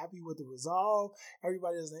be happy with the resolve.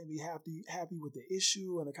 Everybody doesn't have to be happy with the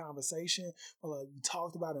issue and the conversation. But like, we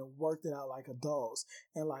talked about it and worked it out like adults.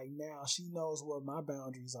 And like, now she knows what my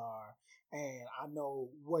boundaries are. And I know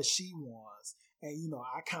what she wants. And, you know,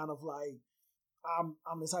 I kind of like,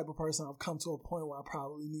 I'm the type of person I've come to a point where I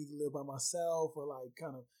probably need to live by myself or like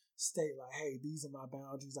kind of state like, hey, these are my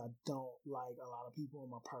boundaries. I don't like a lot of people in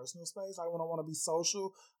my personal space. Like, when I want to be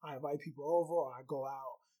social, I invite people over or I go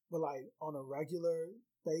out. But like on a regular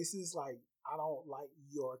basis, like, I don't like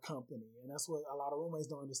your company. And that's what a lot of roommates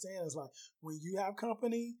don't understand is like, when you have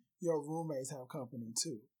company, your roommates have company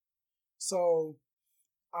too. So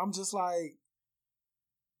I'm just like,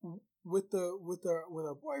 with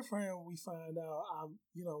her boyfriend, we find out,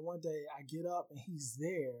 one day I get up and he's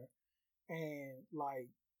there, and like,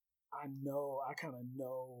 I kind of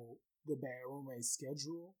know the bad roommate's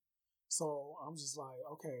schedule. So I'm just like,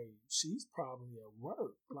 okay, she's probably at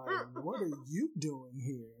work. Like, what are you doing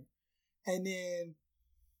here? And then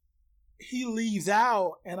he leaves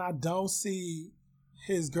out and I don't see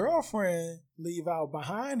his girlfriend leave out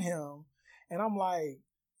behind him. And I'm like,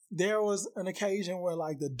 there was an occasion where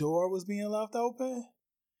like the door was being left open.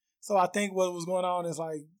 So I think what was going on is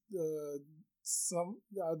like the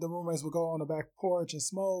roommates would go on the back porch and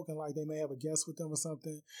smoke, and like they may have a guest with them or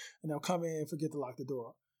something, and they'll come in and forget to lock the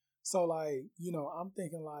door. So like, you know, I'm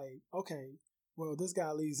thinking like, okay, well, this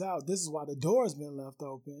guy leaves out. This is why the door's been left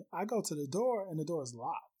open. I go to the door and the door is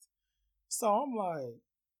locked. So I'm like,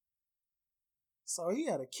 so he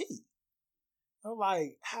had a key. I'm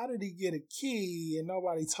like, how did he get a key? And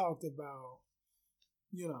nobody talked about,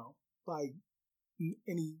 you know, like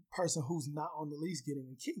any person who's not on the lease getting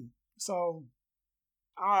a key. So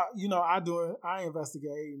I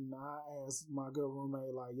investigate and I ask my good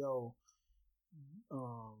roommate, like, yo,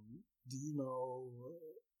 do you know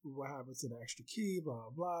what happened to the extra key? Blah,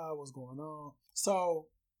 blah, what's going on? So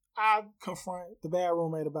I confront the bad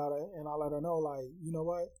roommate about it and I let her know, like, you know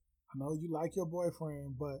what? I know you like your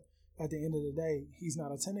boyfriend, but at the end of the day, he's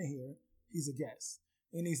not a tenant here. He's a guest.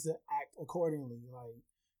 He needs to act accordingly. Like,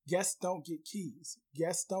 guests don't get keys.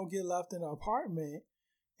 Guests don't get left in an apartment.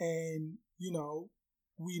 And, you know,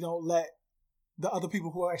 we don't let the other people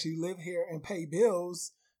who actually live here and pay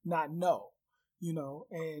bills not know, you know.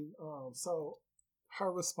 And so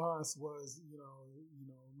her response was, you know,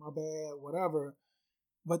 my bad, whatever.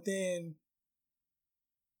 But then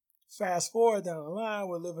fast forward down the line,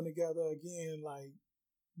 we're living together again, like,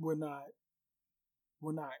 we're not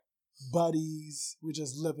buddies. We're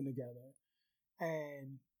just living together.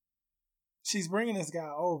 And she's bringing this guy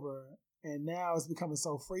over, and now it's becoming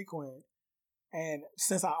so frequent. And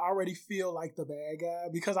since I already feel like the bad guy,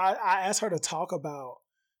 because I asked her to talk about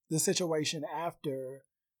the situation after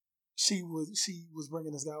she was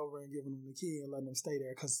bringing this guy over and giving him the key and letting him stay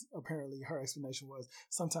there, because apparently her explanation was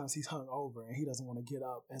sometimes he's hung over and he doesn't want to get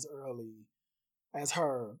up as early as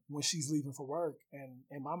her when she's leaving for work. And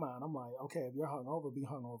in my mind, I'm like, okay, if you're hungover, be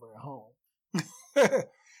hungover at home.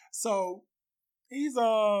 So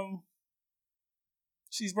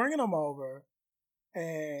she's bringing him over,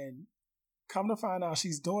 and come to find out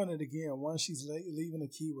she's doing it again once she's leaving the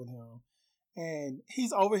key with him. And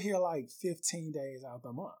he's over here like 15 days out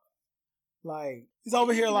the month. Like, he's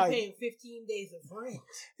over here like paying 15 days of rent.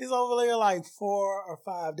 He's over there like 4 or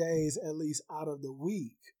 5 days at least out of the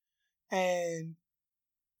week. And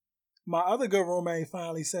my other good roommate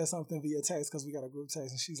finally said something via text, because we got a group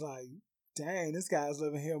text, and she's like, dang, this guy's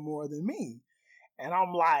living here more than me. And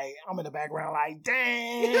I'm like, I'm in the background like,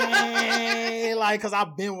 dang, like, because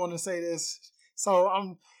I've been wanting to say this.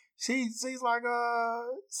 So she's like,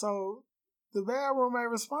 so the bad roommate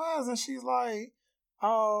responds, and she's like,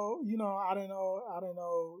 oh, you know, I didn't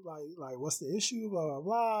know, like, what's the issue, blah, blah,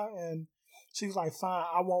 blah. And she was like, fine,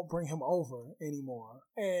 I won't bring him over anymore.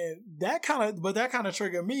 And that kind of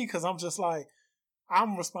triggered me, because I'm just like,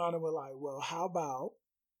 I'm responding with like, well, how about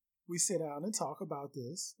we sit down and talk about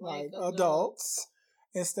this like adults,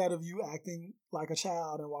 instead of you acting like a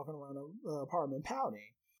child and walking around the apartment pouting.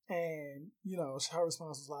 And, you know, her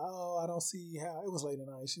response was like, oh, I don't see how, it was late at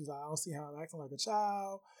night. She was like, I don't see how I'm acting like a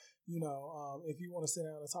child. You know, if you want to sit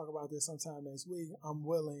down and talk about this sometime next week, I'm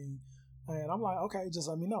willing. And I'm like, okay, just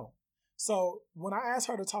let me know. So when I asked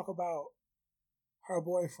her to talk about her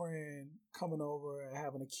boyfriend coming over and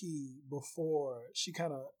having a key before, she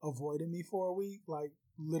kind of avoided me for a week, like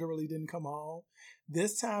literally didn't come home.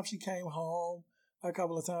 This time she came home a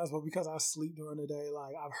couple of times, but because I sleep during the day,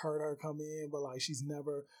 like I've heard her come in, but like she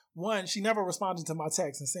never responded to my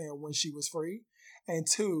text and saying when she was free. And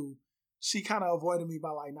two, she kind of avoided me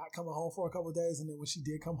by like not coming home for a couple of days. And then when she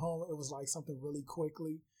did come home, it was like something really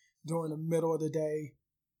quickly during the middle of the day.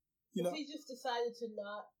 You know, she just decided to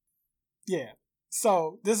not. Yeah.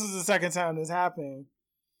 So this is the second time this happened.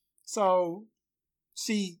 So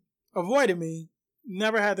she avoided me,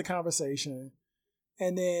 never had the conversation,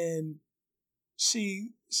 and then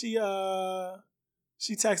she texted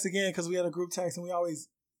again because we had a group text, and we always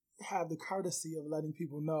have the courtesy of letting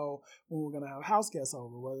people know when we're gonna have house guests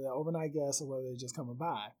over, whether they're overnight guests or whether they're just coming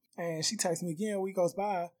by. And she texted me again. A week goes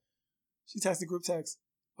by. She texted group text,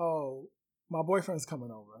 "Oh, my boyfriend's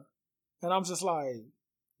coming over," and I'm just like,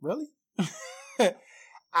 "Really?"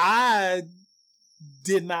 I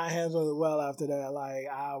did not handle it well after that. Like,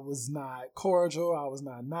 I was not cordial. I was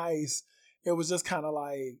not nice. It was just kind of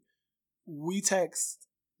like, we text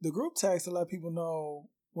the group text to let people know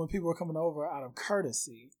when people are coming over out of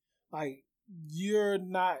courtesy. Like, you're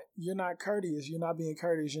not courteous. You're not being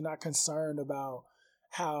courteous. You're not concerned about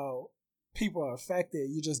how people are affected.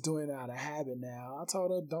 You're just doing it out of habit now. I told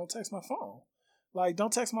her, don't text my phone. Like,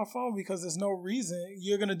 don't text my phone because there's no reason.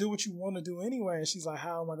 You're going to do what you want to do anyway. And she's like,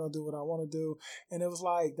 how am I going to do what I want to do? And it was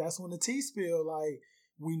like, that's when the tea spilled. Like,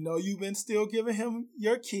 we know you've been still giving him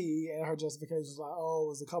your key. And her justification was like, oh, it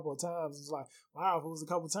was a couple of times. It was like, wow, if it was a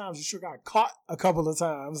couple of times, you sure got caught a couple of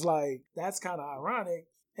times. Like, that's kind of ironic.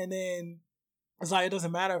 And then it's like, it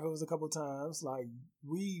doesn't matter if it was a couple of times. Like,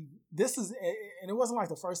 and it wasn't like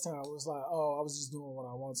the first time. It was like, oh, I was just doing what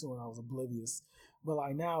I wanted to and I was oblivious. But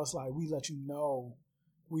like now it's like we let you know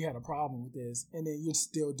we had a problem with this, and then you're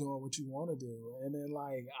still doing what you want to do. And then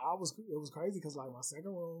like it was crazy because like my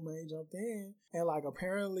second roommate jumped in, and like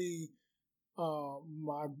apparently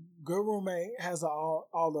my good roommate has all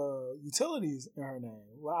the utilities in her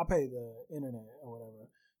name. Well, I pay the internet or whatever,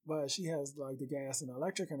 but she has like the gas and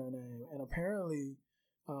electric in her name. And apparently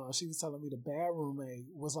she was telling me the bad roommate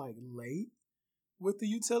was like late with the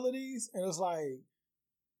utilities, and it's like,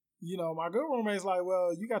 you know, my good roommate's like,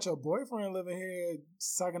 well, you got your boyfriend living here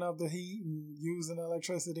sucking up the heat and using the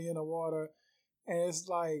electricity and the water. And it's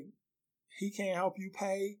like, he can't help you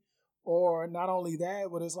pay. Or not only that,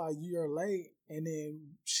 but it's like you're late. And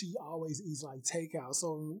then she always eats like takeout.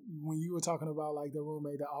 So when you were talking about like the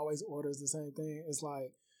roommate that always orders the same thing, it's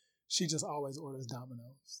like she just always orders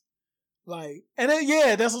Domino's. Like, and then,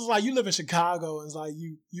 yeah, that's just like, you live in Chicago. And it's like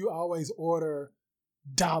you always order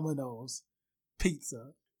Domino's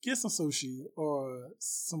pizza. Get some sushi or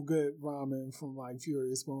some good ramen from like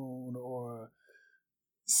Furious Spoon or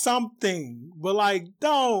something. But like,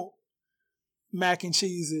 don't mac and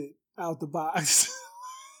cheese it out the box.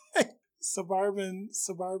 Suburban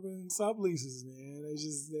Subleasers, man.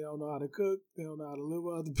 They don't know how to cook. They don't know how to live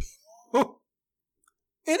with other people.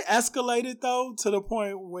 It escalated though to the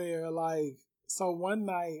point where like, so one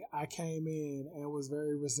night I came in and was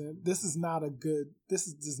very resentful. This does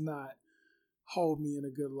not hold me in a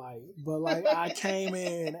good light. But like, I came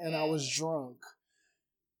in and I was drunk.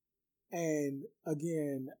 And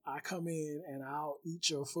again, I come in and I'll eat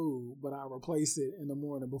your food, but I replace it in the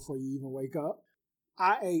morning before you even wake up.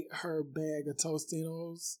 I ate her bag of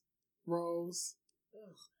Tostinos rolls.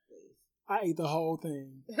 I ate the whole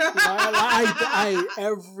thing. I ate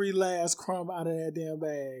every last crumb out of that damn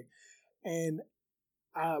bag. And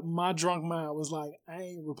my drunk mind was like, I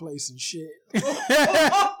ain't replacing shit.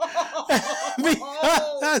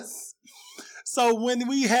 Because, so when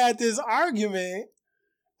we had this argument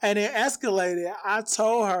and it escalated, I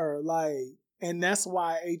told her like, and that's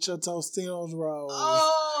why I ate your Tostinos rolls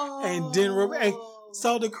and didn't.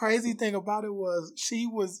 So the crazy thing about it was she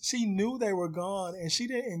knew they were gone and she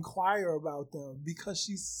didn't inquire about them because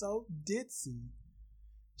she's so ditzy.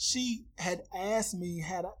 She had asked me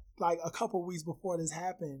like a couple weeks before this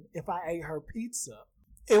happened if I ate her pizza.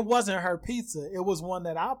 It wasn't her pizza. It was one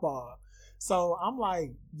that I bought. So I'm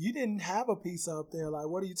like, you didn't have a pizza up there. Like,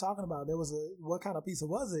 what are you talking about? What kind of pizza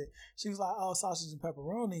was it? She was like, oh, sausage and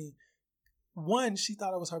pepperoni. One, she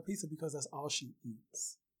thought it was her pizza because that's all she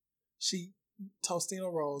eats. She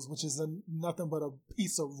Tostino rolls, which is nothing but a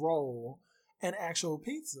pizza roll, and actual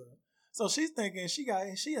pizza. So she's thinking she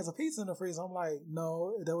has a pizza in the freezer. I'm like,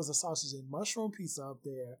 no, there was a sausage and mushroom pizza up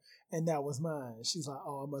there, and that was mine. She's like,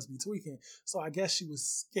 oh, I must be tweaking. So I guess she was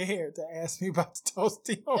scared to ask me about the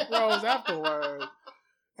Tostino rolls afterward.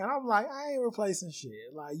 And I'm like, I ain't replacing shit.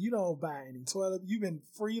 Like, you don't buy any toilet. You've been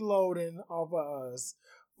freeloading off of us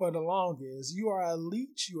for the longest. You are a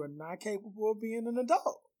leech. You are not capable of being an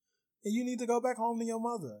adult. And you need to go back home to your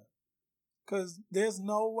mother. Because there's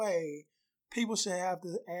no way people should have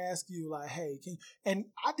to ask you, like, hey, can you? And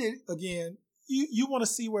I did, again, you want to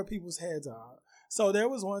see where people's heads are. So there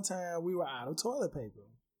was one time we were out of toilet paper.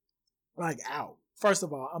 Like, out. First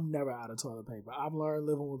of all, I'm never out of toilet paper. I've learned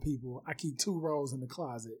living with people. I keep 2 rolls in the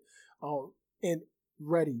closet and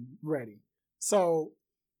ready. So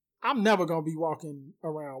I'm never going to be walking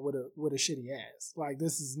around with a shitty ass. Like,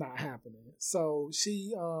 this is not happening. So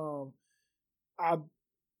I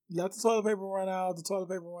let the toilet paper run out. The toilet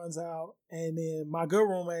paper runs out. And then my good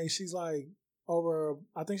roommate, she's like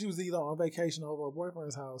I think she was either on vacation or over her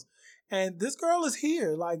boyfriend's house. And this girl is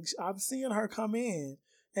here. Like, I'm seeing her come in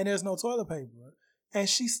and there's no toilet paper. And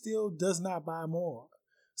she still does not buy more.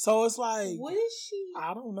 So it's like, what is she?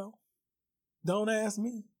 I don't know. Don't ask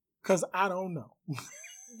me. Because I don't know.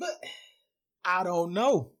 But I don't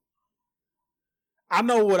know. I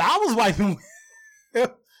know what I was wiping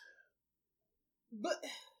with. But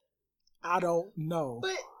I don't know.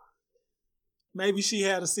 But maybe she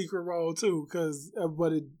had a secret roll too,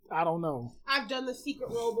 I don't know. I've done the secret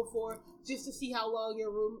roll before just to see how long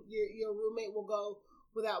your roommate will go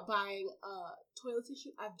without buying toilet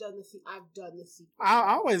tissue. I've done the secret.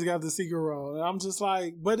 I always got the secret roll, and I'm just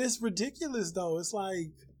like, but it's ridiculous though. It's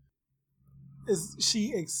like,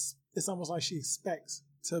 it's almost like she expects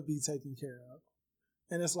to be taken care of,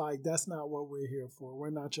 and it's like, that's not what we're here for. We're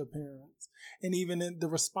not your parents. And even in the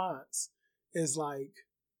response is like,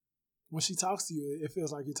 when she talks to you, it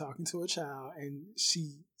feels like you're talking to a child, and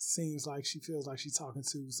she seems like she feels like she's talking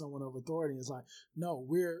to someone of authority. It's like, no,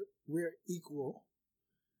 we're equal.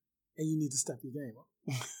 And you need to step your game up.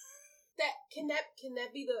 Can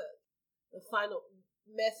that be the final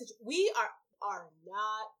message? We are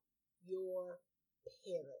not your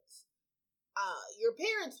parents. Your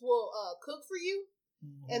parents will cook for you,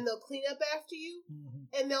 mm-hmm. and they'll clean up after you,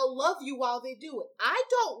 mm-hmm. and they'll love you while they do it. I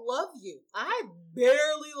don't love you. I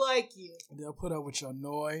barely like you. They'll put up with your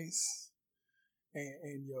noise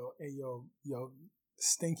and your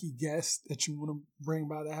stinky guests that you want to bring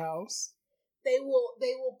by the house. They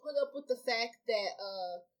will put up with the fact that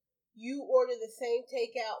you order the same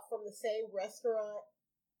takeout from the same restaurant.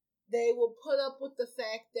 They will put up with the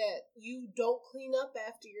fact that you don't clean up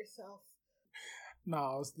after yourself.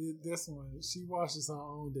 No, it's this one. She washes her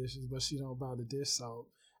own dishes, but she don't buy the dish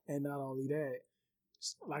soap. And not only that,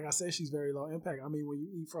 like I said, she's very low impact. I mean, when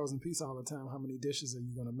you eat frozen pizza all the time, how many dishes are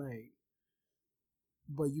you going to make?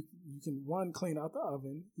 But you can, one, clean out the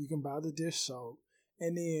oven. You can buy the dish soap.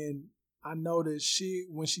 And then I know that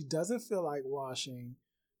when she doesn't feel like washing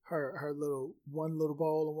her one little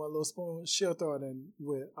bowl and one little spoon, she'll throw it in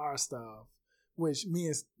with our stuff, which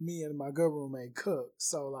me and my good roommate cook.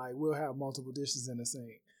 So like, we'll have multiple dishes in the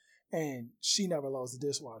sink, and she never loads the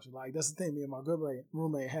dishwasher. Like, that's the thing. Me and my good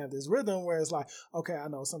roommate have this rhythm where it's like, okay, I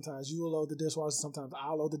know sometimes you load the dishwasher, sometimes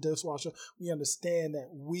I'll load the dishwasher. We understand that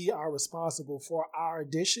we are responsible for our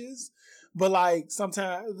dishes, but like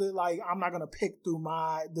sometimes, like, I'm not gonna pick through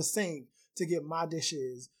the sink to get my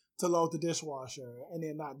dishes to load the dishwasher and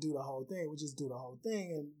then not do the whole thing. We just do the whole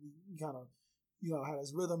thing, and we kind of, have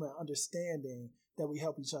this rhythm and understanding that we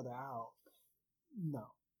help each other out. No,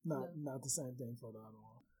 not the same thing for the other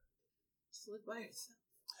one. Just live by yourself.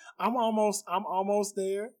 I'm almost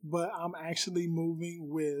there, but I'm actually moving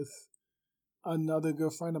with another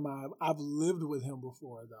good friend of mine. I've lived with him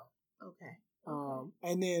before though. Okay.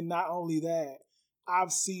 And then not only that,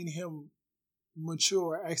 I've seen him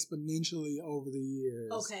mature exponentially over the years.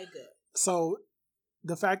 Okay, good. So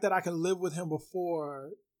the fact that I can live with him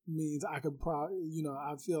before means I could probably,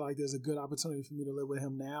 I feel like there's a good opportunity for me to live with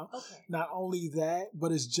him now. Okay. Not only that,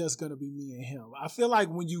 but it's just going to be me and him. I feel like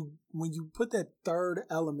when you put that third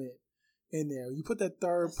element in there, you put that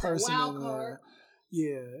third person in there,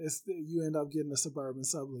 yeah, you end up getting a Suburban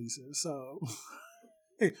Subleasers. So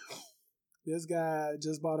this guy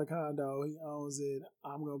just bought a condo. He owns it.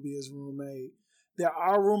 I'm going to be his roommate. There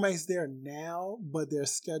are roommates there now, but they're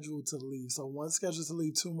scheduled to leave. So one's scheduled to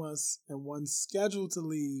leave 2 months, and one's scheduled to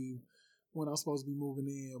leave when I'm supposed to be moving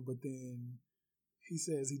in. But then he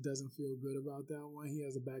says he doesn't feel good about that one. He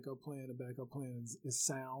has a backup plan. The backup plan is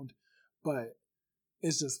sound, but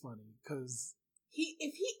it's just funny because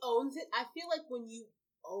if he owns it, I feel like when you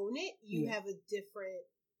own it, you have a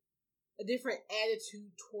different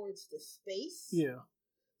attitude towards the space. Yeah.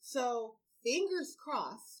 So fingers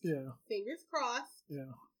crossed. Yeah. Fingers crossed.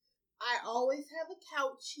 Yeah. I always have a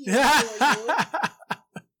couch here for you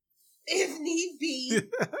if need be.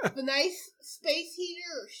 the nice space heater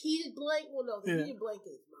or heated blanket. Well, no, the heated blanket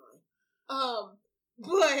is mine.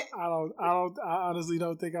 But I honestly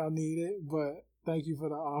don't think I'll need it. But thank you for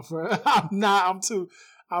the offer.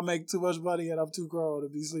 I make too much money and I'm too grown to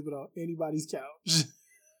be sleeping on anybody's couch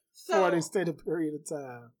for an extended period of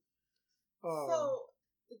time. So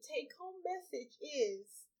the take home message is,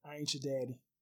 I ain't your daddy.